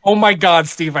he? Oh my God,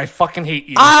 Steve! I fucking hate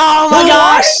you. Oh my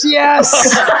gosh!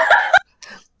 Yes.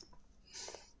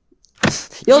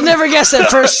 You'll never guess that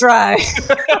first try.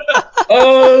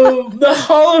 Oh, the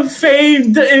Hall of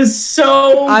Fame is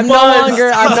so. I'm no longer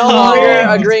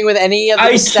agreeing with any of the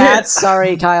stats.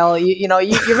 Sorry, Kyle. You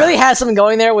really had something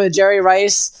going there with Jerry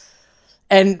Rice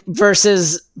and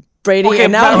versus Brady,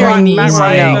 and now hearing these. Matt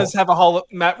Ryan does have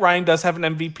Matt Ryan does have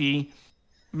an MVP.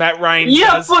 Matt Ryan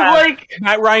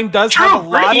does have a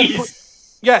lot of.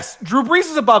 Yes, Drew Brees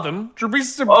is above him. Drew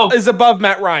Brees is above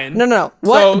Matt Ryan. No.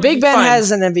 What? So Big Ben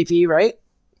has an MVP, right?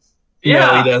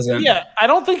 No, he doesn't. Yeah, I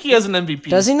don't think he has an MVP.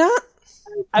 Does he not?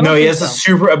 No, he has a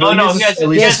Super. I believe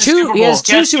he has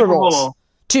two Super Bowls.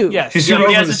 Two. Yes. 2 Super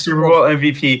Bowls and a Super Bowl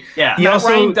MVP. Yeah. He Matt also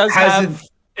Ryan does has have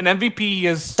an MVP. He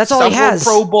has That's all he has.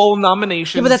 Pro Bowl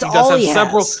nominations. Yeah, but that's he does all have he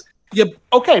several. has. Yeah,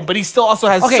 okay, but he still also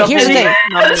has. Okay, several here's the thing.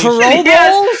 nominations. Pro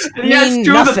Bowls He has mean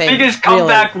two of the nothing, biggest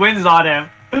comeback wins on him.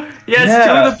 He has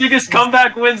two of the biggest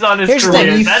comeback wins on his Here's the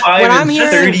career. thing. That's- When I'm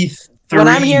hearing- 33. When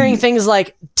I'm hearing things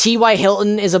like T.Y.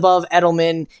 Hilton is above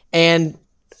Edelman and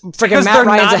freaking Because Matt they're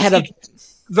Ryan's not ahead of.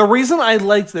 The reason I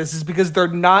like this is because they're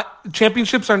not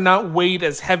championships are not weighed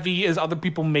as heavy as other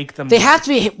people make them. They have to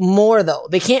be more though.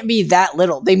 They can't be that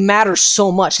little. They matter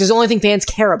so much because the only thing fans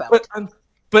care about.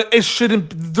 But it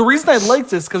shouldn't. The reason I like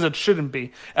this because it shouldn't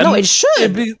be. And No, it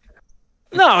should.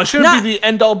 No, it shouldn't Not- be the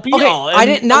end all be Okay, all. I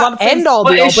didn't not end all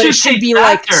be all, but it should be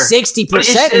like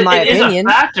 60% in my opinion.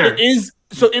 It is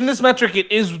so in this metric. It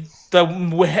is the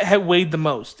weighed the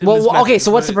most. Well, okay,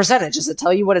 so what's the percentage? Does it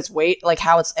tell you what it's weight, like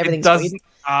how it's everything's weighed?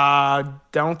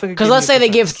 Don't think because let's say they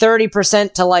give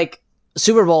 30% to like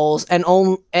Super Bowls and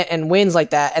wins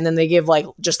like that, and then they give like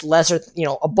just lesser,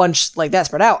 a bunch like that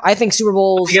spread out. I think Super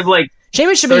Bowls They give like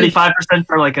championship should be 35%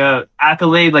 for like a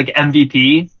accolade, like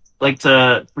MVP, like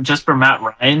just for Matt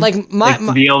Ryan, like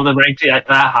to be able to rank that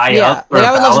high up. Like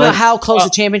I would love to know how close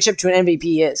a championship to an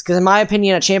MVP is, because in my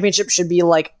opinion, a championship should be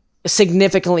like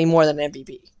significantly more than an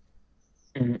MVP.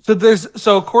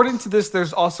 So according to this,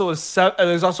 there's also an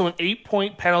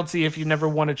 8-point penalty if you never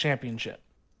won a championship.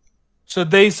 So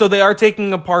they are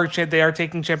taking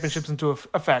championships into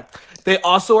effect. They're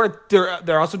also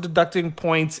deducting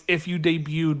points if you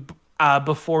debuted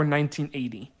before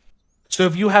 1980. So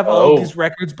if you have all of these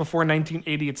records before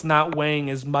 1980, it's not weighing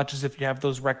as much as if you have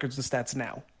those records and stats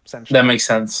now. Essentially, that makes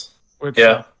sense.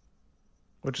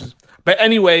 But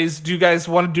anyways, do you guys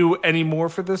want to do any more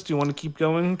for this? Do you want to keep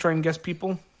going, try and guess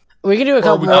people? We can do a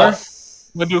couple more.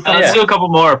 Let's do a couple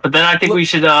more, but then I think we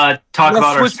should talk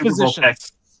about our Super Bowl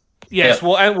picks. Yes,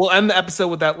 we'll end the episode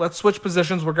with that. Let's switch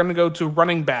positions. We're going to go to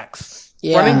running backs.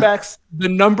 Yeah. Running backs, the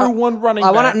number one running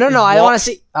back. I want to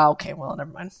see. Oh, okay, well,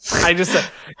 never mind. I just said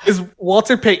is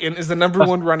Walter Payton is the number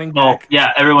one running back. Oh,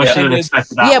 yeah, everyone should have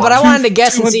expected that. Yeah, but I wanted to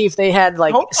guess and see if they had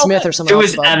like Smith or something. Two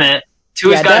is Emmett.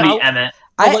 Two has got to be Emmett.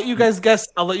 I'll let you guys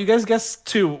guess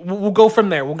two. We'll go from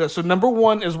there. We'll go. So number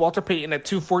one is Walter Payton at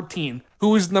 214.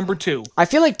 Who is number two? I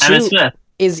feel like two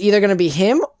is either going to be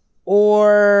him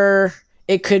or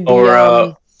it could be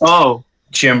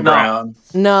Jim Brown.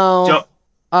 No.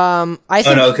 I think.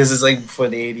 Oh no, because it's like before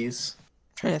the 80s. I'm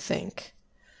trying to think.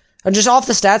 Just off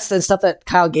the stats and stuff that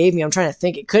Kyle gave me, I'm trying to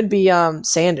think. It could be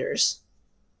Sanders.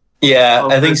 Yeah,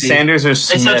 I think Sanders or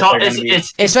Smith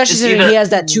especially since he has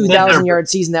that 2,000-yard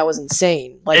season that was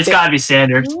insane. Like it's got to be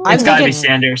Sanders. It's got to be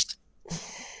Sanders.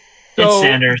 It's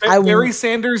Sanders. Barry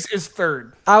Sanders is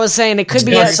third. I was saying it could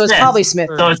be, so it's probably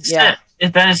Smith. So it's Smith.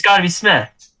 Then it's got to be Smith.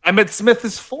 I meant Smith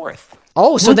is fourth.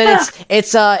 Oh, so then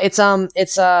it's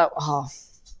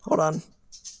hold on.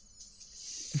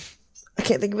 I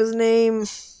can't think of his name.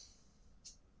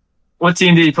 What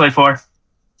team did he play for?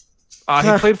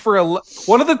 He played for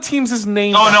one of the teams is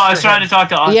named. Oh no, I was trying to talk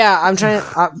to. Yeah, I'm trying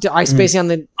to. I spacing on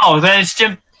the. Oh, then it's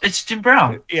Jim. It's Jim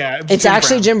Brown. Yeah, it's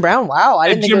actually Jim Brown. Wow, I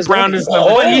didn't think it was Brown is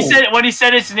when he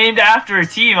said it's named after a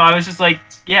team, I was just like,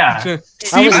 yeah. He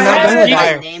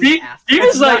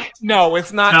was like, no,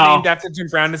 it's not named after Jim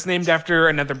Brown. It's named after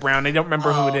another Brown. I don't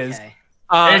remember who it is.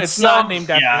 It's not named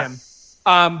after him.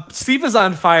 Steve is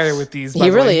on fire with these. He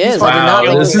really is. Wow,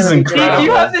 this is incredible. You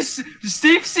have this.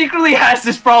 Steve secretly has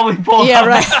this probably pulled. Yeah,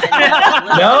 right.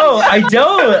 No, I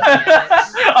don't.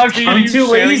 I'm too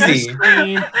lazy.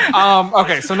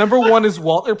 Okay, so number one is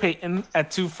Walter Payton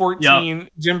at 214. Yep.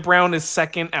 Jim Brown is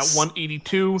second at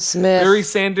 182. Smith. Barry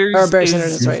Sanders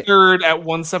is third at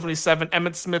 177.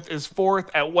 Emmett Smith is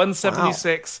fourth at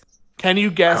 176. Wow. Can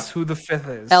you guess who the fifth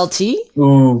is? LT?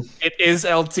 Ooh. It is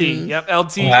LT. Yep, LT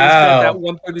is fifth at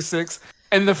 136.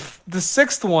 And the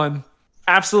sixth one,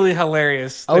 absolutely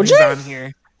hilarious. OJ? On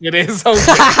here. It is OJ.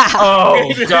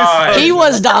 Oh, God. He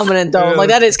was dominant, though. Like,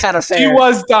 that is kind of fair. He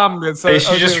was dominant. So they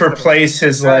should just replace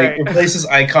his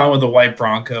icon with a white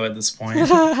Bronco at this point.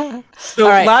 So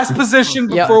last position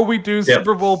before we do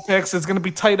Super Bowl picks is going to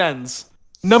be tight ends.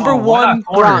 Number one,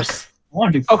 Gronk. I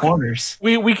want to do corners.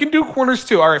 We can do corners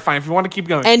too. All right, fine. If you want to keep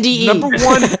going.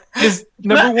 NDE. His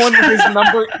number is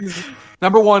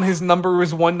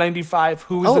 195.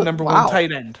 Who is the number one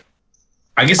tight end?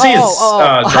 I can see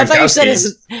I thought you said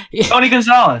it's Tony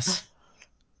Gonzalez.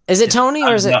 Is it Tony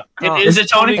or is it? Is it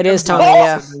Tony? It is Tony.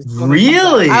 Yeah.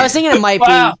 Really? I was thinking it might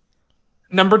be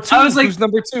number two. Who's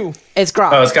number two? It's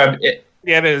Gronk. Oh, it's got.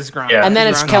 Yeah, it is Gronk. Yeah. And then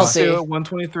it's Gronk Kelsey. at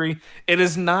 123. It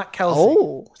is not Kelsey.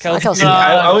 Oh, it's not Kelsey.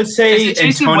 I would say Is it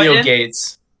Jason Antonio Witten?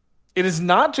 Gates. It is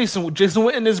not Jason. Jason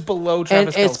Witten is below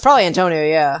Travis And it's Kelce. probably Antonio,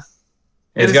 yeah.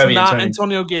 It's It got to is be not Antonio.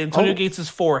 Antonio Gates. Antonio Oh. Gates is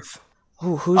 4th.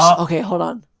 Ooh, who's okay? Hold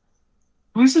on.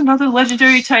 Who's another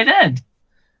legendary tight end?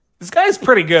 This guy's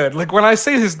pretty good. Like when I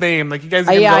say his name, like you guys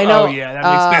are gonna Yeah, go, I know. oh yeah,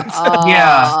 that makes sense.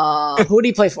 Yeah. Who did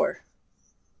he play for?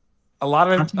 A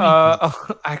lot of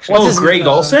actually. What's his- Greg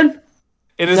Olsen?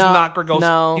 It is No, not Greg Olsen.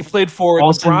 no. He played for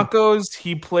Olsen. the Broncos.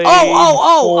 He played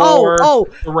Oh,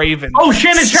 for the Ravens. Oh,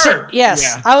 Shannon Sharp. Yes,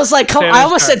 Yeah. I was like, Shannon I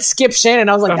almost Sharp. said Skip Shannon.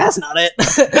 I was like, that's not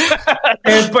it.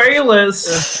 And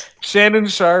Bayless. Shannon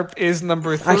Sharp is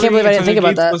number 3. I can't believe I didn't think Antonio about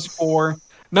Gates that. Was 4.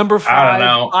 Number 5. I don't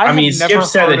know. I have mean, never Skip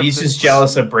said heard that of he's this just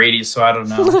jealous of Brady, so I don't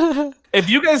know. If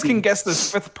you guys can guess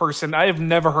this 5th person, I have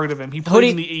never heard of him. He played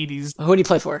in the 80s. Who did he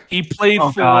play for? He played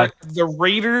Oh, for God. the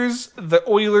Raiders, the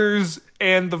Oilers,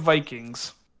 and the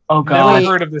Vikings. Oh Never god. Wait,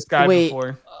 heard of this guy wait.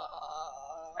 before.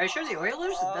 Are you sure the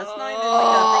Oilers? That's not even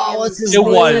Oh, like a what's thing. his It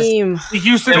was. name? The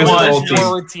Houston It was Oilers an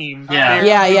old were a team. Yeah. They're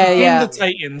Yeah. in the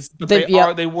Titans, but They-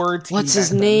 they were a team. What's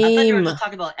his back then. I thought you were name? just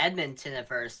talking about Edmonton at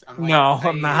first. I'm like, No, are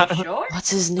I'm you not. Sure? What's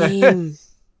his name?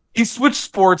 He switched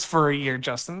sports for a year,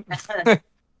 Justin.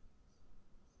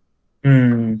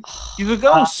 He's a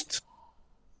ghost.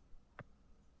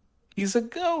 He's a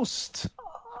ghost.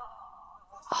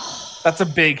 That's a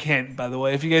big hint, by the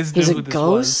way. If you guys knew He's who a this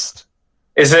ghost.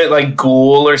 Is it like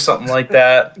Ghoul or something like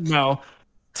that? was, no.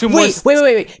 Two more.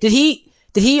 Wait. Did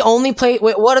he only play?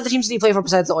 Wait, what other teams did he play for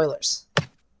besides the Oilers?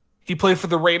 He played for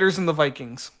the Raiders and the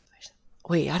Vikings.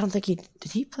 Wait, I don't think he did.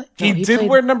 He play? No, He did played-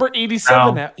 wear number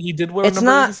 87. No. He did wear It's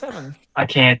number not- 87. I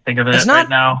can't think of it It's right not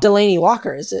now. Delaney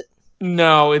Walker, is it?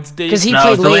 No, it's Dave. Because he No,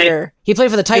 played Delaney- later. He played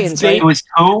for the Titans, Dave- It was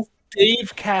who?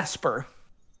 Dave Casper.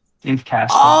 Dave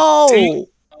Casper. right?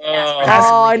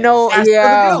 Oh, I know. Casper the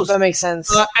Yeah, Ghost. that makes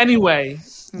sense. Anyway,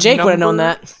 Jake would have known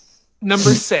that.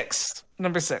 Number 6.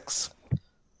 Number 6.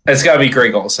 It's got to be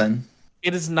Greg Olsen.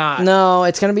 It is not. No,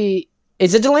 it's gonna be.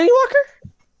 Is it Delaney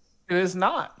Walker? It is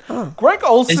not. Huh. Greg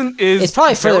Olson is It's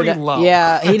probably further very down. low.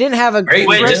 Yeah, he didn't have a. Great.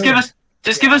 Wait, Greg-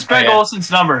 just give us Greg yeah. Olson's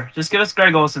number. Just give us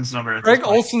Greg Olson's number. at this Greg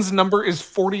point. Olson's number is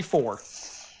 44.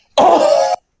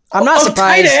 Oh, I'm not tight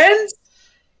surprised. end?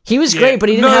 He was Yeah. great, but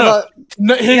he didn't No, have no. a.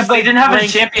 No, his, Yeah, but he didn't have a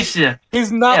rank- championship.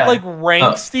 He's not Yeah. like rank,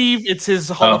 Oh. Steve. It's his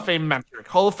Hall of Oh. Fame metric.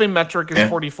 Hall of Fame metric is Yeah.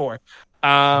 44.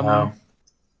 Wow.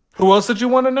 Who else did you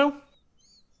want to know?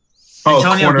 Oh,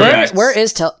 Antonio cornerbacks. Where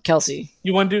is Kelsey?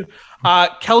 You want to do?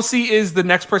 Kelsey is the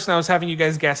next person I was having you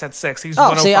guys guess at 6. He's Oh,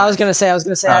 105. see, I was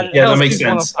gonna say. Yeah, that Kelsey's makes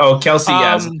sense. 105. Oh, Kelsey,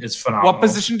 yeah, Um, is phenomenal. What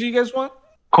position do you guys want?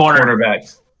 Corner.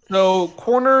 Cornerback. So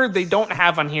corner they don't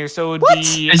have on here. So it'd What?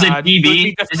 be Is it would DB?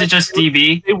 be Is it just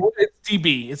DB? It's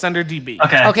DB. It's under DB.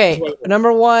 Okay. Okay,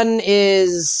 number one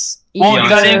is. Well, you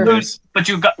gotta Sanders.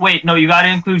 include, but you gotta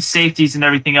include safeties and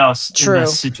everything else True. in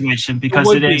this situation because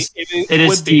would it be. is It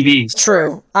would be. DB.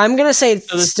 True. I'm gonna say it's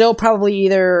So this- still probably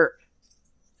either.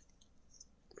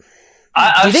 Do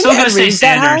I'm you think still gonna Ed say Reed's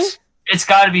that high? Sanders. It's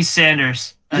got to be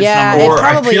Sanders. as Yeah, number it Or one.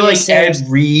 I probably feel is like Sanders. Ed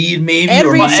Reed, maybe. Ed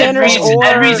or Reed, Well, Mike Sanders, Williams. or-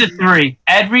 Ed Reed's a 3.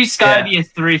 Ed Reed's got to Yeah. be a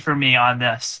 3 for me on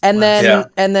this. And then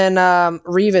Yeah.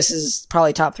 Revis is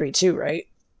probably top 3 too, right?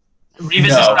 Revis is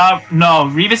No. top. No,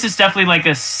 Revis is definitely like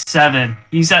a 7.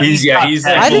 He's at He's- least yeah, top he's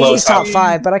 10. like I think below he's top top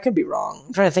 5, but I could be wrong.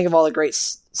 I'm trying to think of all the great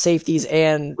safeties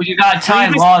and. Well, you got Ty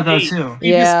Revis Law is though 8. too. Revis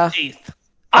Yeah. is 8th.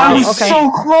 I Oh, was okay.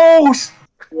 so close.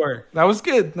 Sure. That was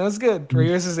good. That was good.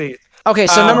 Revis is 8th. Okay,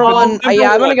 so number but one. number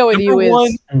Yeah, I'm gonna go with number you with.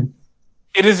 one,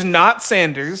 it is not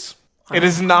Sanders. It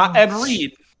is not Ed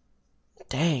Reed.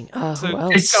 Dang. So- Who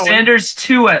else? It's Sanders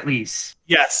 2 at least.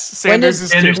 Yes, When Sanders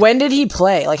did, is 2. when did he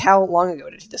play? Like, how long ago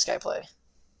did this guy play?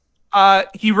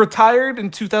 He retired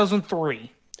in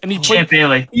 2003, and he Champ played.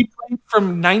 Bailey. He played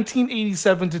from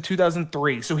 1987 to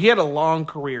 2003, so he had a long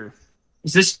career.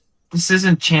 This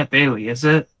isn't Champ Bailey, is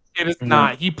it? It is Mhm.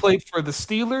 not. He played for the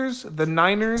Steelers, the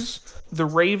Niners, the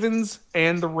Ravens,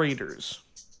 and the Raiders.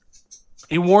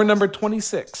 He wore number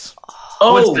 26.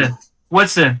 Oh,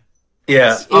 Woodson.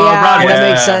 yeah. Yeah, Rodgers. that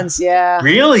makes Yeah. sense. Yeah.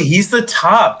 Really? He's the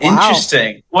top. Wow.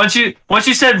 Interesting. Once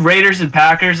you said Raiders and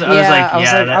Packers, I was Yeah, like, I was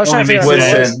yeah, like- that I was trying only to makes figure out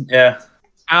who it sense. was. Woodson. Yeah.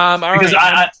 All Because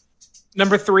right.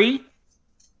 Number 3.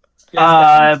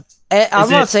 I'm Is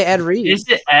going it- to say Ed Reed. is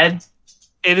it Ed?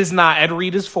 It is not. Ed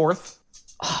Reed is 4th.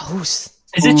 Oh, who's,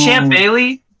 Is it Champ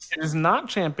Bailey? It is not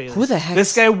Champ Bailey. who the heck?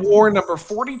 This guy wore number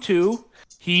 42.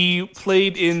 He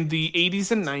played in the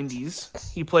 80s and 90s.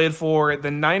 He played for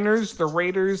the Niners, the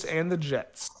Raiders, and the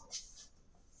Jets.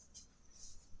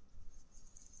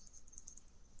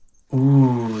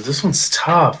 Ooh, this one's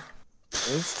tough.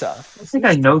 It's tough. I think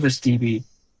I know this DB.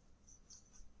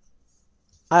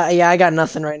 I got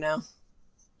nothing right now.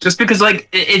 Just because,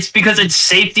 it's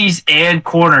safeties and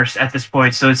corners at this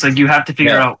point, so it's like you have to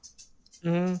figure out.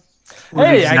 Mm-hmm.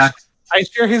 Hey, I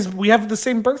share we have the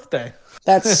same birthday.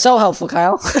 That's so helpful,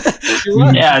 Kyle.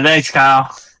 Yeah, thanks,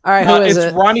 Kyle. All right, who is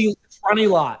it? Ronnie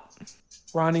Lott.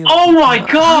 Ronnie Lott. Oh my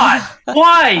God!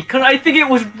 Why? Because I think it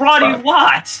was Ronnie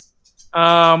Lott.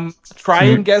 Try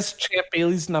and guess Champ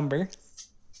Bailey's number.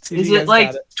 Is it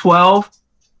like 12?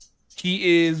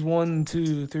 He is 1,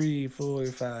 2, 3, 4,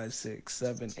 5, 6,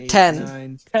 7, 8, 10.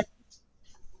 9,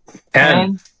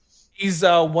 10. He's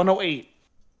 108.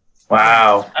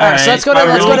 Wow. All right, so let's go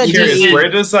to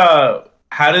curious.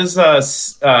 How does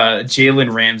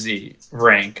Jalen Ramsey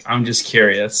rank? I'm just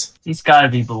curious. He's got to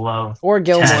be below. Or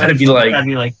Gilmore. It's gotta be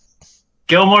like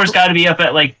Gilmore's got to be up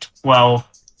at like 12.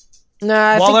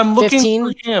 Nah, While I'm looking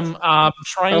 15? for him, try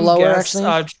Or and lower, guess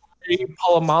Trey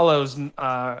Polamalu's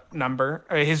number,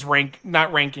 or his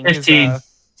not ranking. 15.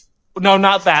 No,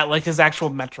 not that. Like his actual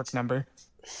metric number.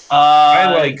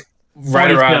 I like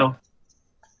right 42. around.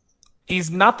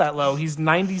 He's not that low. He's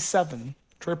 97.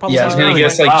 Trey Polamalu. Yeah, I was gonna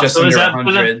guess like just under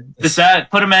 100. Does that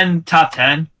put him in top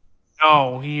 10?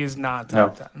 No, he is not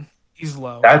top 10. He's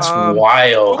low. That's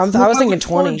wild. I was thinking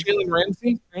 20. Jalen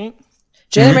Ramsey, right?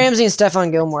 Jalen Ramsey and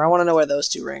Stephon Gilmore. I want to know where those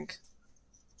two rank.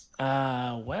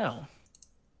 Well,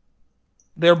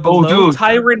 they're below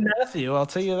Tyrann Mathieu. I'll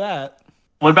tell you that.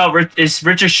 What about is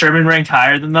Richard Sherman ranked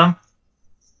higher than them?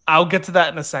 I'll get to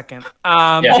that in a second.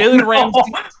 Jalen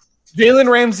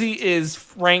Ramsey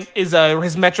is ranked.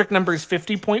 His metric number is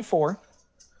 50.4.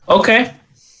 Okay.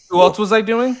 Who else was I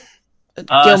doing?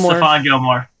 Gilmore. Stephon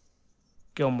Gilmore.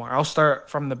 Gilmore. I'll start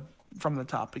from the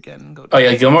top again. And go. Oh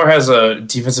yeah, Gilmore has a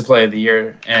Defensive Player of the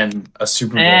Year and a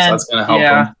Super Bowl, so that's gonna help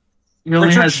him.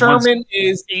 Richard Sherman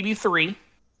is 83.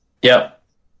 Yep.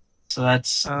 So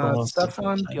that's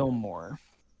Stephon Gilmore.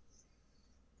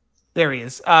 There he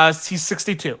is. He's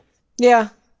 62. Yeah.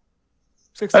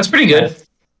 62. That's pretty good.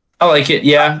 I like it.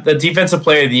 Yeah, the Defensive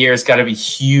Player of the Year has got to be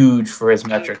huge for his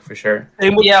metric for sure.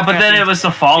 Yeah, but then it was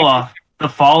the fall off. The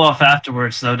fall off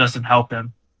afterwards, though, doesn't help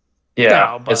him.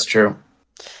 Yeah, that's true.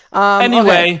 Anyway,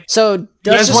 okay. So do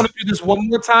you guys want to do this one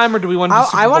more time, or do we want to?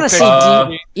 I want to see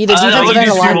either defensive end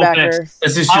or linebacker.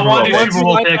 Let's do Super Bowl. Super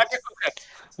Bowl picks. Okay.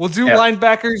 We'll do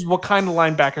linebackers. What kind of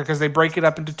linebacker? Because they break it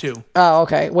up into two. Oh,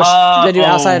 okay. Which they do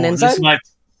outside and inside? They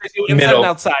do inside and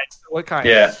outside. So what kind?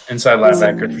 Yeah, inside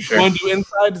linebacker for sure. You want to do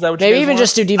inside? Is that what maybe you even want?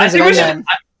 just do defensive end?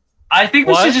 I think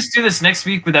we should just do this next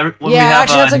week with every. Yeah,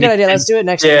 actually, that's a good idea. Let's do it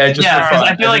next week. Just for fun.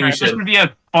 I feel like this would be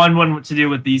a fun one to do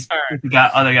with these. If we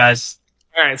got other guys.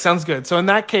 All right, sounds good. So in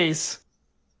that case,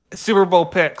 Super Bowl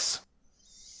picks.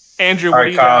 Andrew, what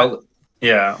do you Kyle. got?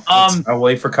 Yeah. I'll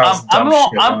wait for Kyle's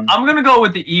I'm gonna go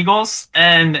with the Eagles,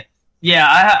 and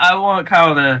I want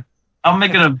Kyle to. I'm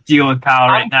making a deal with Kyle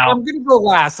right now. I'm gonna go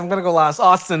last.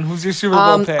 Austin, who's your Super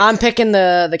Bowl pick? I'm picking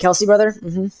the Kelsey brother.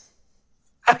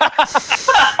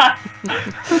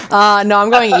 No, I'm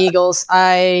going Eagles.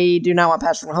 I do not want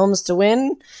Patrick Mahomes to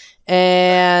win,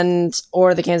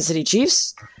 or the Kansas City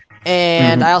Chiefs,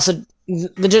 and I also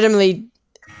legitimately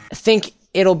think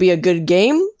it'll be a good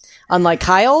game, unlike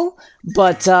Kyle.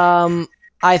 But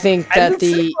I think that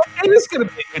it is going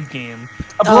to be a good game.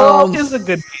 A blowout is a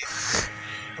good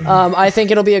game. I think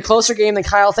it'll be a closer game than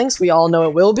Kyle thinks. We all know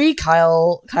it will be.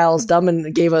 Kyle's dumb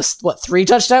and gave us 3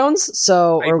 touchdowns,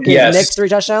 or gave Nick 3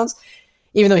 touchdowns,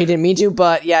 even though he didn't mean to.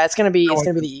 But yeah, it's gonna be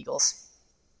the Eagles.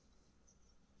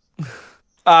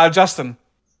 Justin.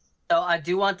 So I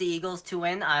do want the Eagles to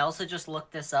win. I also just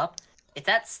looked this up. It's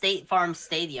at State Farm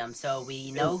Stadium, so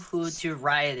we know who to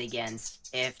riot against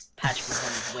if Patrick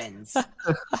Mahomes wins.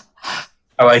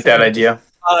 I like that idea.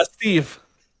 Steve.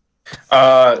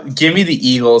 Give me the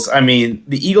Eagles. I mean,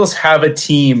 the Eagles have a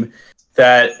team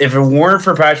that, if it weren't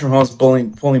for Patrick Mahomes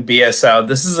pulling BS out,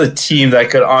 this is a team that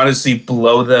could honestly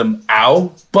blow them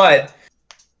out. But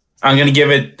I'm going to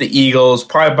give it the Eagles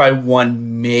probably by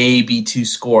 1, maybe 2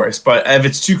 scores. But if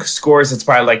it's 2 scores, it's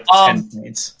probably like 10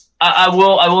 points. I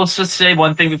will just say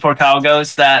one thing before Kyle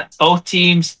goes, that both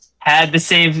teams had the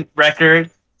same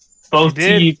record. Both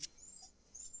teams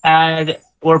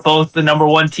were both the number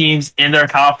 1 teams in their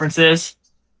conferences.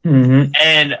 Mm-hmm.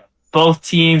 And both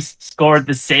teams scored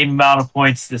the same amount of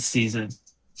points this season.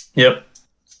 Yep.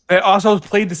 They also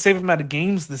played the same amount of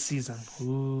games this season.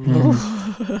 Ooh.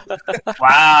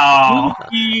 Wow.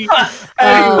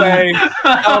 Anyway,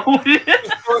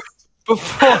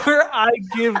 Before I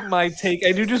give my take,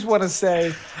 I do just want to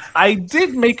say I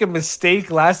did make a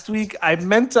mistake last week. I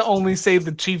meant to only say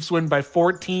the Chiefs win by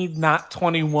 14, not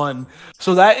 21.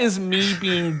 So that is me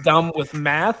being dumb with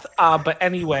math. But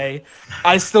anyway,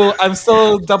 I'm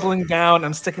still doubling down.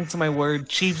 I'm sticking to my word.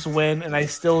 Chiefs win, and I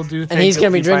still do think. And he's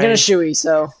gonna be drinking a shoey,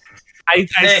 so I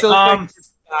still think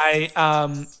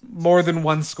by more than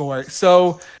one score.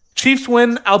 So Chiefs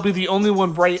win. I'll be the only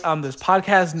one right on this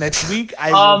podcast next week.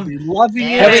 I will be loving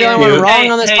it. Every time we're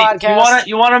wrong on this podcast.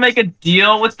 You want to make a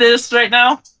deal with this right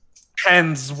now?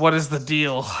 Depends. What is the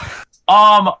deal?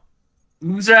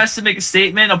 Loser has to make a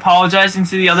statement apologizing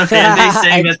to the other fan base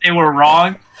saying that they were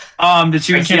wrong. I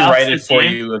can write it for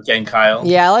you again, Kyle.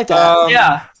 Yeah, I like that.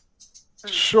 Yeah.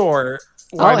 Sure.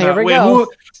 Why not? Here we go.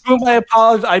 Who am I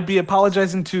apologize? I'd be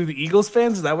apologizing to the Eagles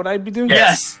fans. Is that what I'd be doing?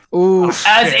 Yes. Ooh,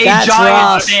 as a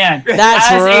Giants fan.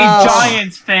 That's as rough. a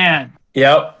Giants fan.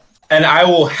 Yep. And I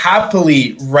will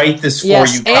happily write this for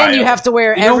you, Kyle. And you have to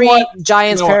wear every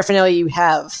Giants paraphernalia you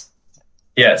have.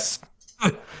 Yes.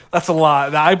 That's a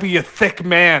lot. I'd be a thick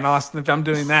man, Austin, if I'm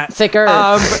doing that. Thicker.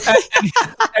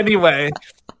 Anyway.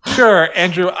 Sure,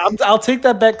 Andrew. I'll take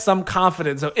that back because I'm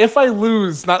confident. So if I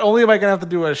lose, not only am I gonna have to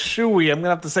do a shoey, I'm gonna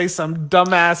have to say some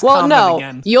dumbass comment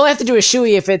again. You only have to do a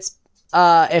shoey if it's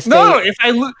if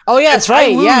I lose. Oh yeah, that's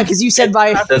right. Yeah, because you said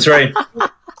by. That's right.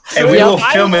 And we will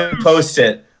film it and post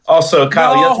it. Also,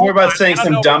 Kyle, you have to worry about saying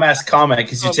some dumbass comment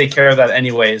because you take care of that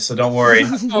anyway. So don't worry.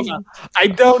 I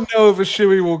don't know if a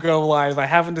shoey will go live. I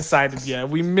haven't decided yet.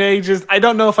 We may just. I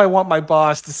don't know if I want my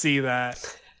boss to see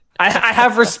that. I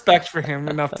have respect for him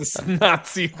enough to not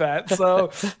see that.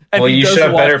 So, well, you should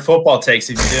have better football takes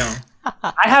if you do.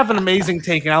 I have an amazing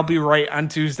take, and I'll be right on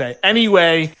Tuesday.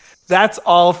 Anyway, that's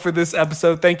all for this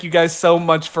episode. Thank you guys so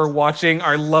much for watching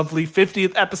our lovely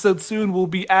 50th episode. Soon we'll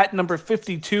be at number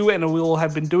 52, and we will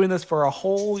have been doing this for a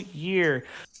whole year.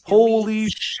 Holy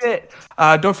shit.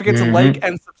 Don't forget to like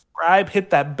and subscribe. Hit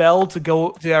that bell to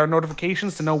go to our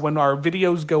notifications to know when our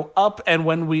videos go up and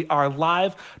when we are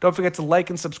live. Don't forget to like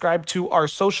and subscribe to our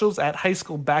socials at High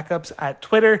School Backups at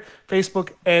Twitter,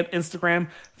 Facebook, and Instagram.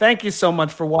 Thank you so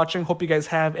much for watching. Hope you guys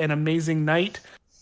have an amazing night.